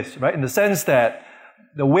level, it is, right? In the sense that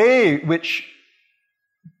the way which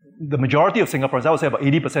the majority of Singaporeans, I would say about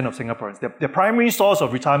 80% of Singaporeans, their primary source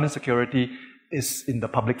of retirement security is in the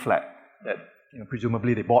public flat that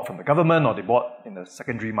presumably they bought from the government or they bought in the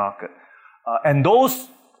secondary market. And those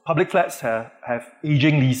public flats have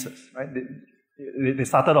aging leases, right? They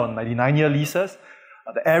started on 99-year leases.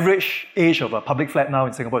 The average age of a public flat now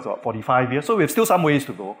in Singapore is about 45 years, so we have still some ways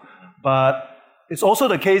to go. But it's also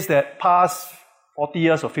the case that past 40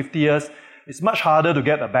 years or 50 years, it's much harder to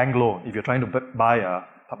get a bank loan if you're trying to buy a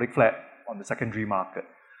public flat on the secondary market.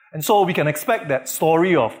 And so we can expect that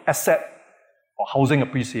story of asset or housing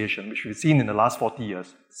appreciation, which we've seen in the last 40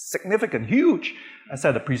 years, significant, huge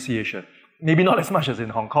asset appreciation. Maybe not as much as in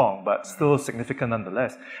Hong Kong, but still significant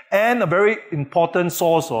nonetheless. And a very important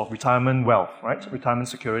source of retirement wealth, right? So retirement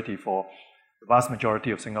security for the vast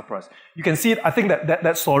majority of Singaporeans. You can see, I think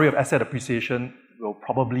that story of asset appreciation will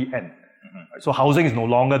probably end. Mm-hmm. So housing is no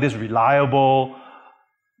longer this reliable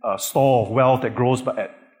store of wealth that grows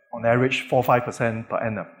at, on average, 4-5% per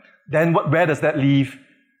annum. Then where does that leave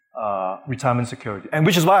retirement security? And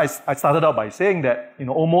which is why I started out by saying that,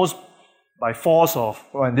 almost by force of,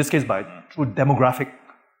 or in this case, through demographic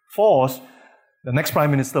force, the next Prime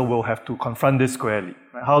Minister will have to confront this squarely.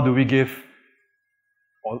 Right? How do we give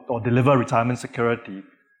or deliver retirement security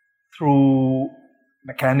through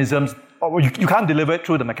mechanisms? Or you can't deliver it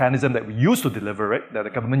through the mechanism that we used to deliver it, that the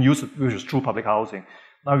government used, which is through public housing.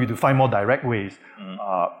 Now we have to find more direct ways.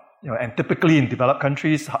 And typically in developed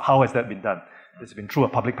countries, how has that been done? It's been through a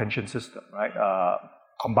public pension system, right?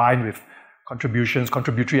 Combined with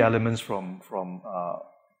contributory elements from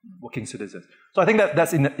working citizens. So I think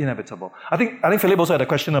that's inevitable. I think Philip also had a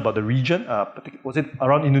question about the region. Was it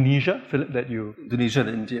around Indonesia, Philip, that you... Indonesia and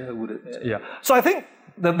India, would it? Yeah. So I think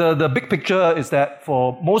the big picture is that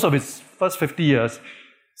for most of its first 50 years,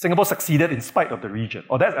 Singapore succeeded in spite of the region.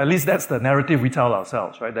 Or at least that's the narrative we tell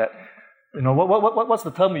ourselves, right? That, what's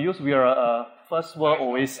the term we use? We are a first world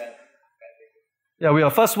oasis. Yeah, we are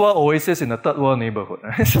a first world oasis in a third world neighborhood.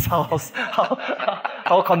 This is how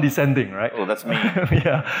condescending, right? Oh, that's mean.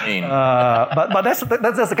 Yeah. Mean. But that's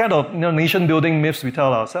the kind of nation building myths we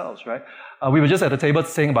tell ourselves, right? We were just at the table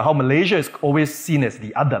saying about how Malaysia is always seen as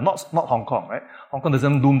the other, not Hong Kong, right? Hong Kong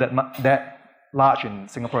doesn't loom that large in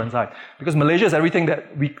Singaporean eyes because Malaysia is everything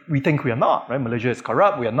that we think we are not, right? Malaysia is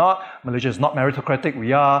corrupt, we are not. Malaysia is not meritocratic,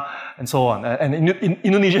 we are, and so on. And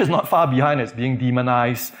Indonesia is not far behind as being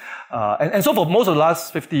demonized. And so for most of the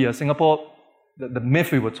last 50 years, Singapore, the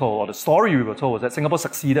myth we were told, or the story we were told, was that Singapore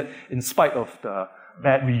succeeded in spite of the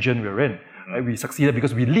bad region we were in. Right? We succeeded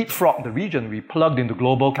because we leapfrogged the region. We plugged into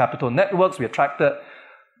global capital networks. We attracted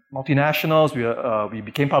multinationals. We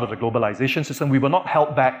became part of the globalization system. We were not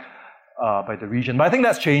held back by the region. But I think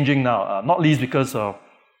that's changing now, not least because of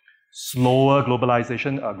slower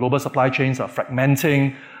globalization. Global supply chains are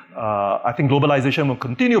fragmenting. I think globalization will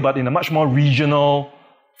continue, but in a much more regional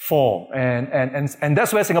form. And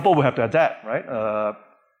that's where Singapore will have to adapt, right?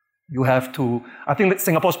 You have to, I think that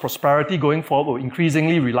Singapore's prosperity going forward will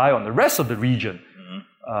increasingly rely on the rest of the region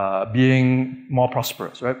being more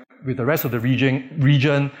prosperous, right? With the rest of the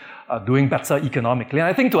region doing better economically. And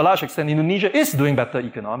I think to a large extent, Indonesia is doing better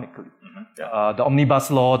economically. The omnibus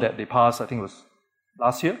law that they passed, I think it was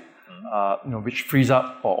last year, which frees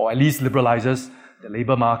up or at least liberalizes the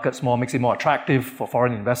labor markets more, makes it more attractive for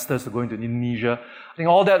foreign investors to go into Indonesia. I think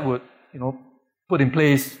all that would, put in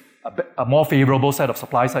place a more favorable set of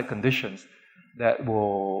supply-side conditions that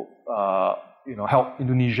will, help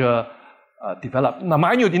Indonesia develop. Now,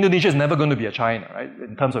 mind you, Indonesia is never going to be a China, right?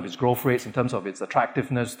 In terms of its growth rates, in terms of its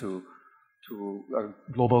attractiveness to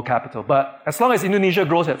global capital. But as long as Indonesia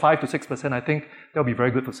grows at 5 to 6%, I think that'll be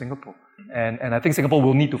very good for Singapore. And I think Singapore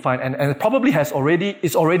will need to find, and it probably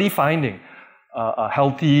is already finding a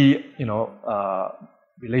healthy,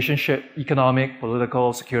 relationship, economic,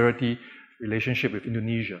 political, security relationship with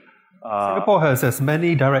Indonesia. Singapore has as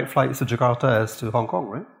many direct flights to Jakarta as to Hong Kong,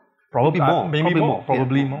 right? Probably more.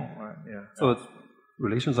 Probably more. Right, yeah. So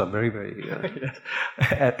relations are very, very...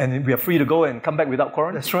 Yes. And we are free to go and come back without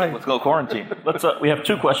quarantine. That's right. Let's go quarantine. We have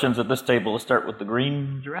two questions at this table. Let's start with the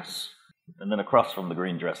green dress. And then across from the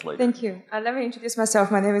green dress lady. Thank you. Let me introduce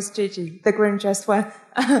myself. My name is Gigi, the green dressed one.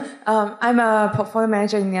 I'm a portfolio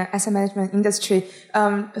manager in the asset management industry.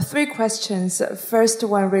 3 questions. First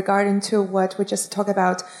one regarding to what we just talked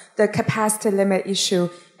about, the capacity limit issue.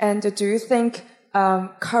 And do you think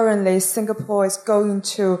currently Singapore is going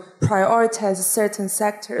to prioritize certain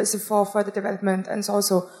sectors for further development and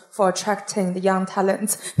also for attracting the young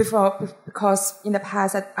talents? Because in the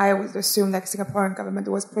past, I would assume that Singaporean government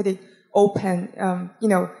was pretty open,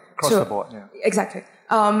 Across the board, yeah. Exactly.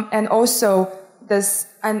 And also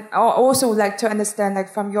and I also would like to understand, like,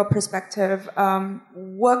 from your perspective,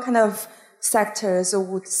 what kind of sectors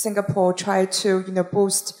would Singapore try to,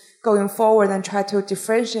 boost going forward and try to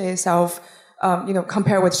differentiate itself,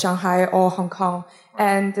 compare with Shanghai or Hong Kong?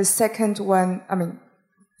 And the second one,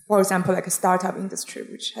 for example, like a startup industry,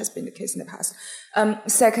 which has been the case in the past.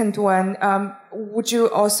 Second one, would you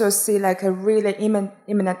also see like a really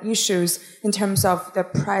imminent issues in terms of the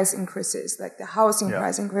price increases, like the housing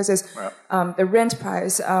price increases, the rent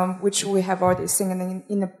price, which we have already seen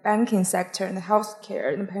in the banking sector, in the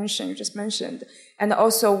healthcare, in the pension you just mentioned. And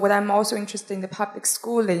also what I'm also interested in the public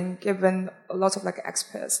schooling, given a lot of like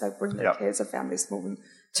experts like bring their kids and families moving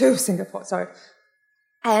to Singapore.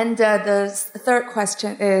 And the third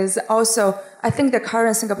question is also, I think the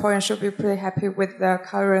current Singaporeans should be pretty happy with the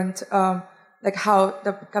current, how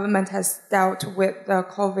the government has dealt with the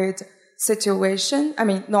COVID situation.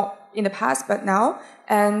 Not in the past, but now.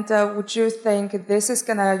 And would you think this is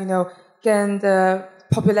gonna, gain the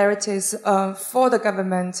popularities for the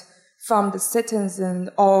government from the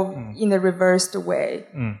citizen or in a reversed way?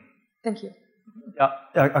 Thank you.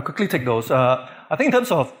 I'll quickly take those. I think in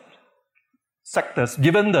terms of sectors,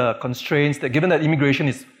 given the constraints, given that immigration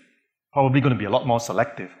is probably going to be a lot more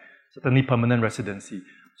selective, certainly permanent residency.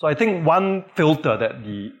 So I think one filter that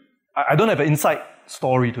I don't have an inside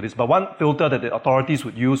story to this, but one filter that the authorities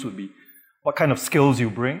would use would be what kind of skills you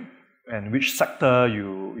bring and which sector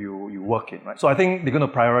you work in, right? So I think they're going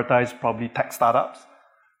to prioritize probably tech startups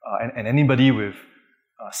and anybody with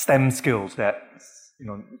STEM skills that,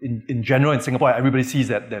 in general in Singapore, everybody sees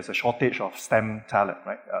that there's a shortage of STEM talent,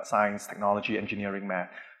 right? Science, technology, engineering, math.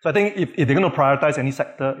 So I think if they're going to prioritize any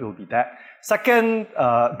sector, it will be that. Second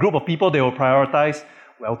group of people, they will prioritize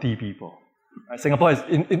wealthy people. Right? Singapore is,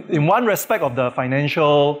 in one respect of the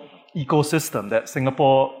financial ecosystem, that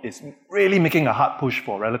Singapore is really making a hard push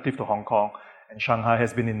for relative to Hong Kong and Shanghai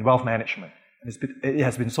has been in wealth management. And it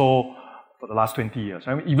has been so for the last 20 years.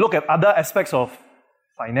 Right? If you look at other aspects of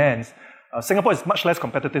finance, Singapore is much less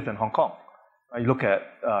competitive than Hong Kong. You look at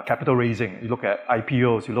capital raising, you look at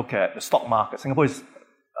IPOs, you look at the stock market. Singapore is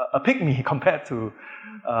a pygmy compared to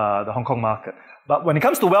the Hong Kong market. But when it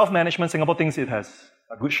comes to wealth management, Singapore thinks it has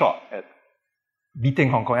a good shot at beating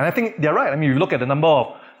Hong Kong. And I think they're right. If you look at the number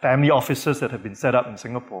of family offices that have been set up in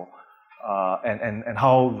Singapore and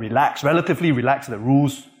how relatively relaxed the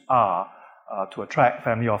rules are to attract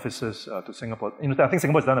family offices to Singapore. I think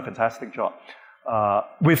Singapore has done a fantastic job.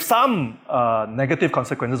 With some negative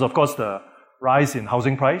consequences, of course, the rise in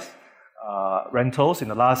housing price, rentals in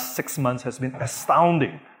the last 6 months has been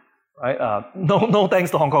astounding, right? No thanks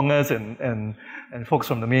to Hong Kongers and folks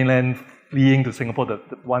from the mainland fleeing to Singapore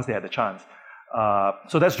once they had the chance.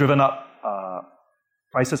 So that's driven up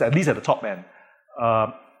prices, at least at the top end.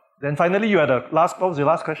 Then finally, you had what was your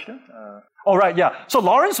last question? So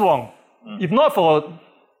Lawrence Wong, if not for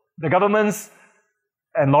the government's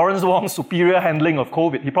and Lawrence Wong's superior handling of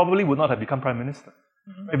COVID, he probably would not have become Prime Minister.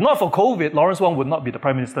 If not for COVID, Lawrence Wong would not be the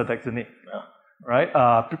Prime Minister designate, right?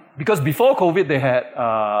 Because before COVID, they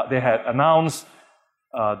had announced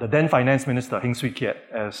the then Finance Minister Heng Swee Keat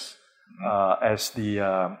as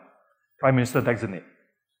the Prime Minister designate,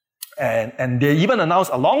 and they even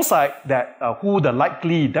announced alongside that who the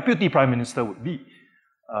likely Deputy Prime Minister would be,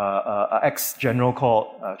 an ex-general called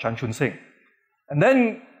Chan Chun Sing, and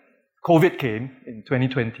then COVID came in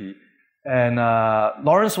 2020, and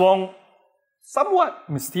Lawrence Wong, somewhat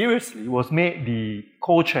mysteriously, was made the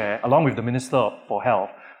co-chair, along with the Minister for Health,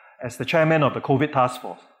 as the chairman of the COVID task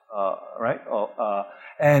force, right?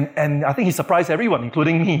 And I think he surprised everyone,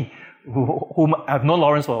 including me, whom I've known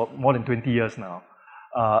Lawrence for more than 20 years now,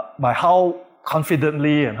 by how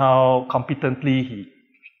confidently and how competently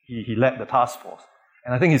he led the task force.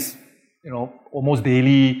 And I think his, almost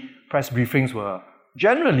daily press briefings were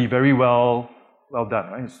generally very well done.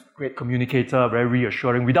 Right? He's a great communicator, very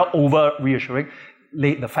reassuring, without over reassuring,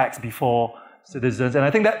 laid the facts before citizens. And I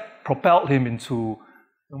think that propelled him into,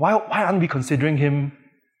 why aren't we considering him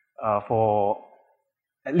for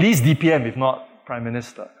at least DPM, if not Prime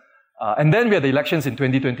Minister? And then we had the elections in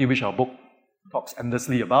 2020, which our book talks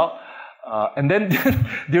endlessly about. And then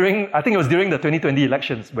I think it was during the 2020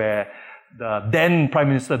 elections where the then Prime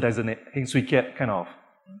Minister designate Heng Swee Keat kind of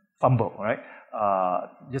fumble, right?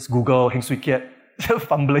 Just Google Heng Swee Keat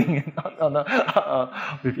fumbling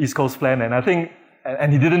with East Coast Plan, and I think,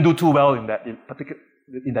 and he didn't do too well in that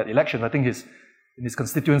election. I think in his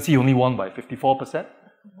constituency he only won by 54%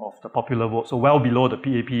 of the popular vote, so well below the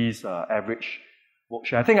PAP's average vote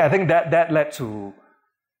share. I think that led to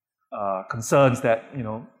concerns that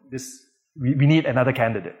we need another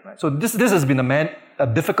candidate. Right? So this has been a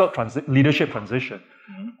difficult leadership transition,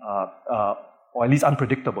 or at least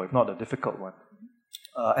unpredictable, if not a difficult one.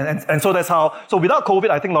 And so that's how. So without COVID,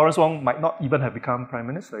 I think Lawrence Wong might not even have become Prime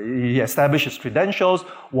Minister. He established his credentials,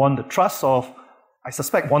 I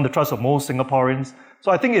suspect won the trust of most Singaporeans.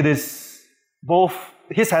 So I think it is both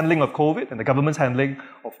his handling of COVID and the government's handling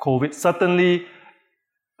of COVID certainly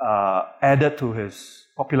added to his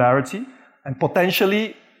popularity, and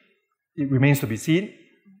potentially, it remains to be seen,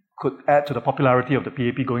 could add to the popularity of the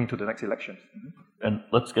PAP going to the next elections. And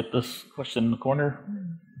let's get this question in the corner.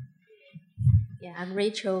 Yeah, I'm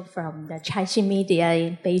Rachel from the Chinese media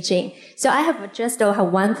in Beijing. So I have just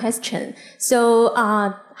one question. So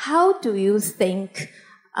how do you think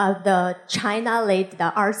the China led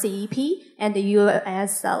the RCEP and the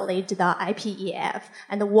US led the IPEF?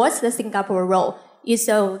 And what's the Singapore role? Is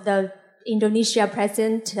the Indonesia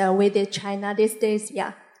present with China these days?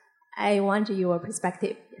 Yeah, I want your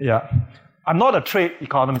perspective. Yeah, I'm not a trade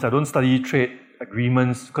economist. I don't study trade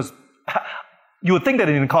agreements because you would think that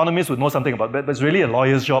an economist would know something about that, but it's really a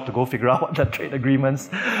lawyer's job to go figure out what the trade agreements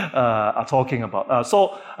are talking about.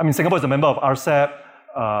 So, I mean, Singapore is a member of RCEP.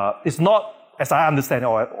 It's not, as I understand it,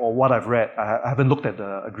 or what I've read, I haven't looked at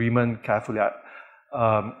the agreement carefully.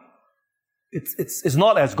 It's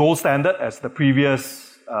not as gold standard as the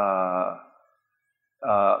previous,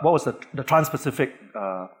 what was the Trans-Pacific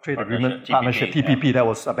Trade Agreement Partnership, TPP, yeah. That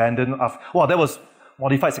was abandoned. That was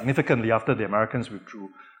modified significantly after the Americans withdrew.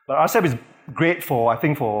 But RCEP is great for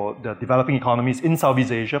the developing economies in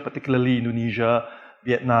Southeast Asia, particularly Indonesia,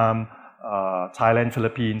 Vietnam, Thailand,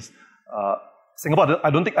 Philippines. Singapore, I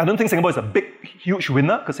don't think Singapore is a huge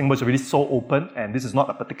winner because Singapore is already so open, and this is not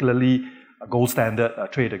a particularly gold standard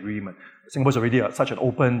trade agreement. Singapore is already such an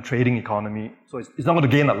open trading economy, so it's not going to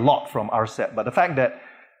gain a lot from RCEP. But the fact that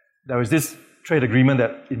there is this trade agreement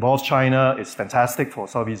that involves China is fantastic for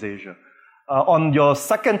Southeast Asia. On your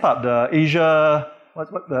second part, the Asia,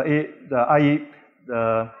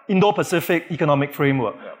 the Indo-Pacific Economic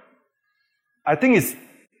Framework, yeah. I think it's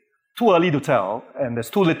too early to tell, and there's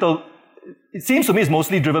too little. It seems to me it's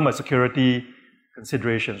mostly driven by security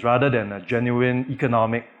considerations rather than a genuine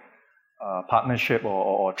economic partnership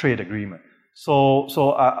or trade agreement. So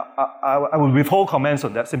I will withhold comments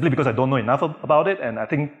on that simply because I don't know enough about it, and I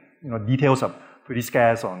think details are pretty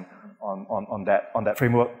scarce on that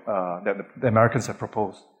framework that the Americans have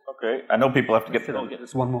proposed. Okay, I know people have to get.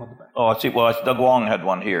 There's one more at the back. Oh, I see. Well, Doug Wong had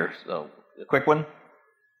one here, so a quick one.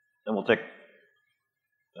 Then we'll take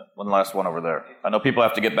one last one over there. I know people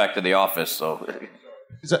have to get back to the office, so.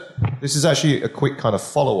 This is actually a quick kind of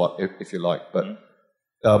follow-up, if you like. But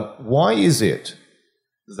why is it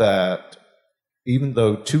that even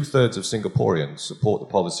though 2/3 of Singaporeans support the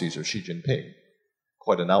policies of Xi Jinping,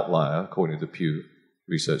 quite an outlier according to the Pew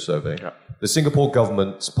Research Survey, the Singapore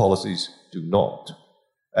government's policies do not?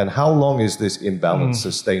 And how long is this imbalance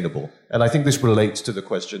sustainable? And I think this relates to the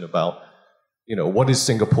question about, what is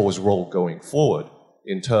Singapore's role going forward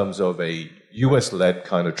in terms of a US-led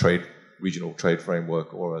kind of regional trade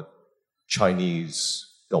framework or a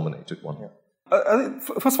Chinese-dominated one?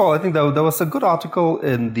 First of all, I think there was a good article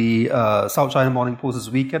in the South China Morning Post this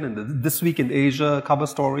weekend, in the This Week in Asia cover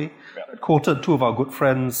story. Yeah. It quoted two of our good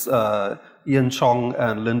friends, Ian Chong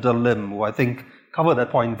and Linda Lim, who I think covered that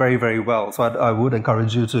point very, very well. So I would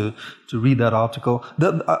encourage you to read that article.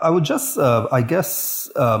 I would just,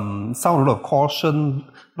 sound a lot of caution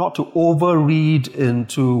not to overread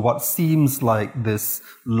into what seems like this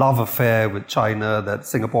love affair with China that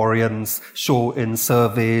Singaporeans show in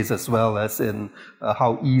surveys as well as in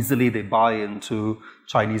how easily they buy into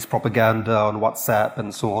Chinese propaganda on WhatsApp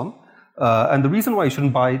and so on. And the reason why you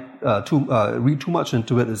shouldn't read too much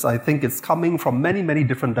into it is I think it's coming from many, many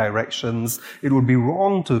different directions. It would be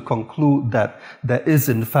wrong to conclude that there is,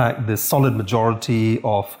 in fact, this solid majority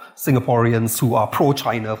of Singaporeans who are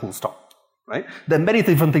pro-China, full stop. Right? There are many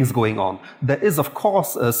different things going on. There is, of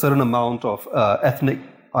course, a certain amount of ethnic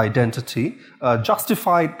identity,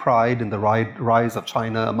 justified pride in the rise of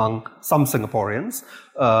China among some Singaporeans.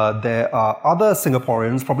 There are other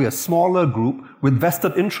Singaporeans, probably a smaller group, with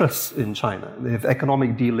vested interests in China. They have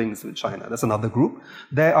economic dealings with China. That's another group.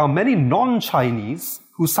 There are many non-Chinese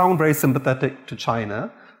who sound very sympathetic to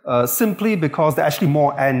China, simply because they're actually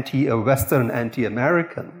more anti-Western,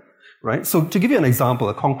 anti-American, right? So to give you an example,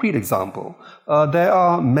 a concrete example, there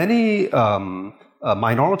are many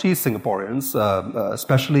minority Singaporeans,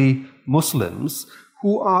 especially Muslims,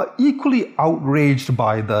 who are equally outraged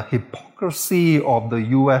by the hypocrisy of the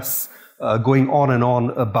US going on and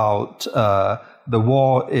on about the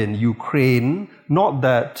war in Ukraine, not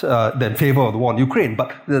that they're in favor of the war in Ukraine,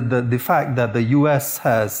 but the fact that the US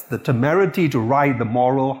has the temerity to ride the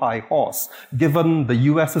moral high horse, given the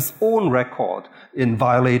US's own record in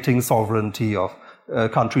violating sovereignty of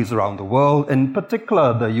countries around the world, in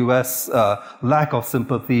particular the US lack of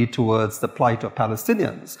sympathy towards the plight of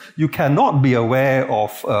Palestinians. You cannot be aware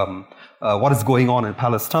of what is going on in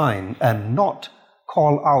Palestine and not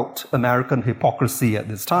call out American hypocrisy at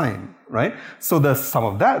this time, right? So there's some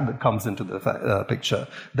of that comes into the picture.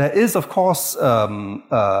 There is, of course,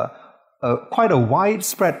 quite a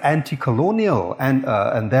widespread anti-colonial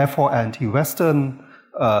and therefore anti-Western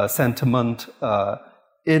sentiment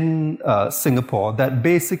in Singapore that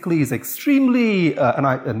basically is extremely,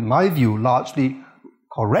 in my view, largely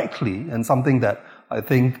correctly, and something that I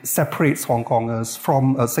think separates Hong Kongers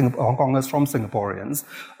from Singaporeans.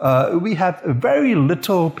 We have very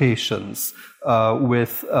little patience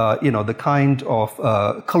with the kind of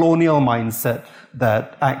colonial mindset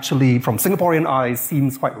that actually, from Singaporean eyes,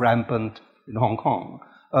 seems quite rampant in Hong Kong.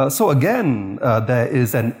 So again, there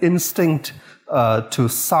is an instinct to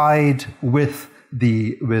side with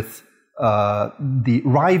the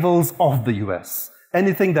rivals of the US.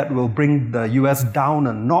 Anything that will bring the US down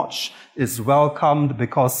a notch is welcomed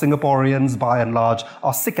because Singaporeans, by and large,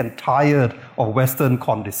 are sick and tired of Western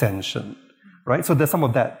condescension, right? So there's some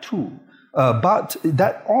of that too. But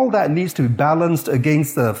all that needs to be balanced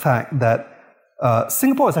against the fact that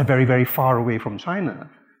Singapore is very, very far away from China.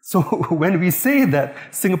 So when we say that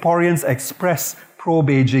Singaporeans express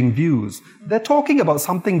pro-Beijing views, they're talking about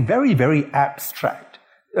something very, very abstract.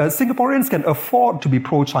 Singaporeans can afford to be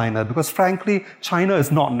pro-China because, frankly, China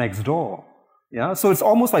is not next door. Yeah, so it's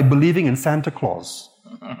almost like believing in Santa Claus.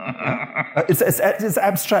 It's as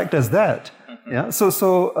abstract as that. Yeah,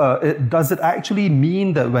 does it actually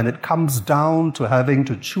mean that when it comes down to having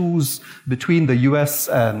to choose between the US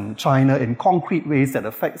and China in concrete ways that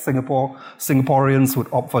affect Singapore, Singaporeans would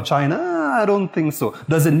opt for China? I don't think so.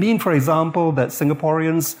 Does it mean, for example, that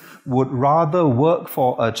Singaporeans would rather work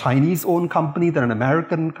for a Chinese-owned company than an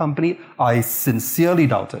American company? I sincerely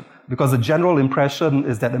doubt it. Because the general impression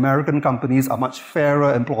is that American companies are much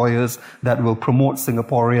fairer employers that will promote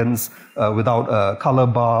Singaporeans without a color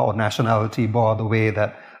bar or nationality bar the way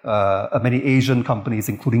that many Asian companies,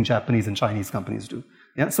 including Japanese and Chinese companies, do.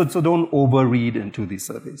 Yeah? So don't overread into these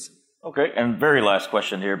surveys. Okay, and very last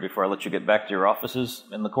question here before I let you get back to your offices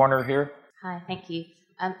in the corner here. Hi, thank you.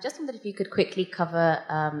 Just wondered if you could quickly cover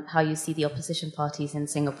how you see the opposition parties in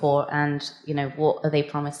Singapore and, what are they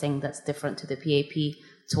promising that's different to the PAP?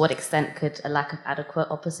 To what extent could a lack of adequate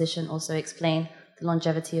opposition also explain the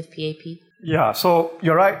longevity of PAP? Yeah, so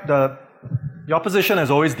you're right. The opposition has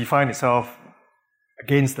always defined itself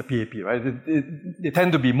against the PAP, right? They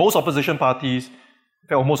tend to be, most opposition parties, in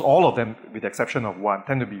fact, almost all of them, with the exception of one,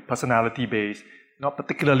 tend to be personality-based, not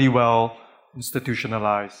particularly well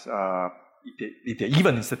institutionalized, if they're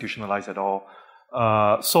even institutionalized at all.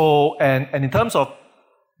 And in terms of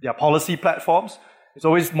their policy platforms, it's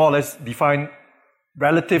always more or less defined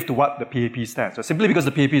relative to what the PAP stands. So simply because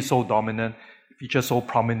the PAP is so dominant, it features so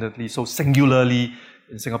prominently, so singularly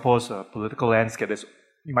in Singapore's political landscape,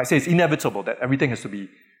 you might say it's inevitable that everything has to be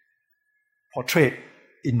portrayed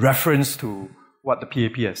in reference to what the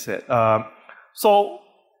PAP has said.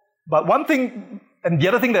 But one thing, and the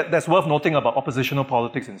other thing that's worth noting about oppositional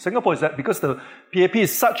politics in Singapore is that because the PAP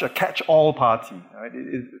is such a catch-all party, right,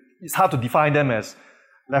 it's hard to define them as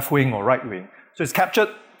left-wing or right-wing. So it's captured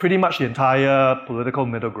pretty much the entire political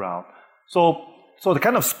middle ground. So the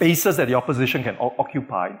kind of spaces that the opposition can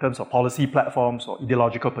occupy in terms of policy platforms or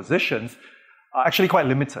ideological positions are actually quite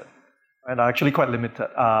limited.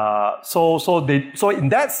 So in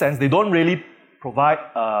that sense, they don't really provide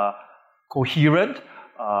a coherent,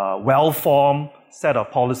 well-formed set of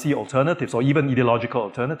policy alternatives or even ideological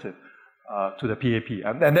alternative to the PAP.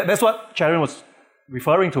 And that's what Cherian was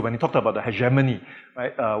referring to when he talked about the hegemony,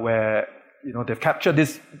 right? Where they've captured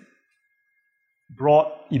this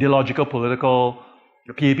broad ideological political,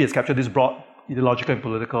 the PAP has captured this broad ideological and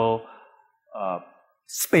political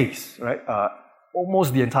space, right?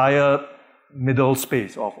 Almost the entire middle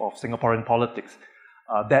space of Singaporean politics.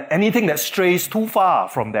 That anything that strays too far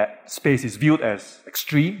from that space is viewed as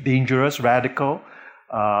extreme, dangerous, radical,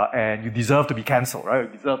 and you deserve to be cancelled,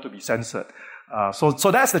 right? You deserve to be censored.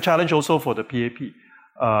 So that's the challenge also for the PAP,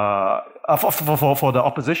 for the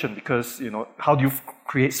opposition, because how do you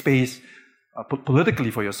create space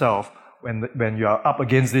politically for yourself when you are up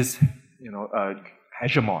against this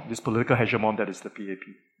hegemon, this political hegemon that is the PAP.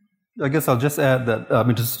 I guess I'll just add that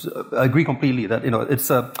I agree completely that it's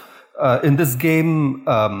in this game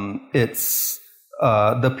it's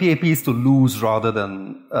the PAPs to lose rather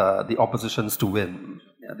than the oppositions to win.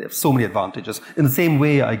 Yeah, they have so many advantages. In the same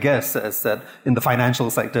way, I guess, as that in the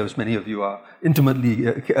financial sector, which many of you are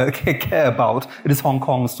intimately care about, it is Hong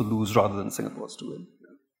Kong's to lose rather than Singapore's to win.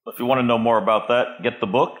 If you want to know more about that, get the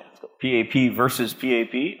book. PAP versus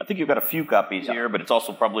PAP. I think you've got a few copies here, but it's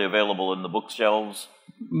also probably available in the bookshelves.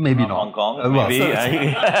 Maybe not. Hong Kong, maybe.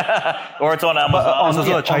 Or it's on Amazon. It's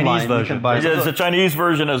also a Chinese version. It's a Chinese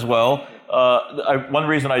version as well. One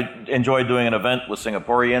reason I enjoy doing an event with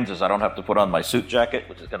Singaporeans is I don't have to put on my suit jacket,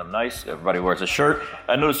 which is kind of nice. Everybody wears a shirt.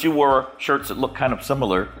 I noticed you wore shirts that look kind of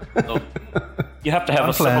similar. So you have to have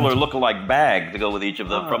a similar look-alike bag to go with each of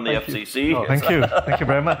them from the FCC. Oh, thank you. Thank you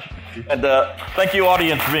very much. And thank you,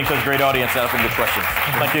 audience, for being such a great audience asking good questions.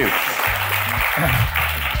 Thank you.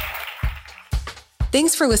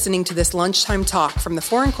 Thanks for listening to this lunchtime talk from the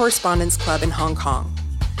Foreign Correspondents Club in Hong Kong.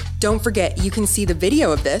 Don't forget, you can see the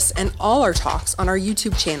video of this and all our talks on our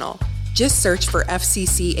YouTube channel. Just search for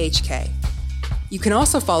FCCHK. You can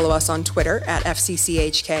also follow us on Twitter at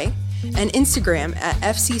FCCHK and Instagram at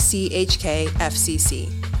FCCHKFCC.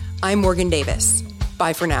 I'm Morgan Davis.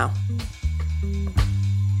 Bye for now.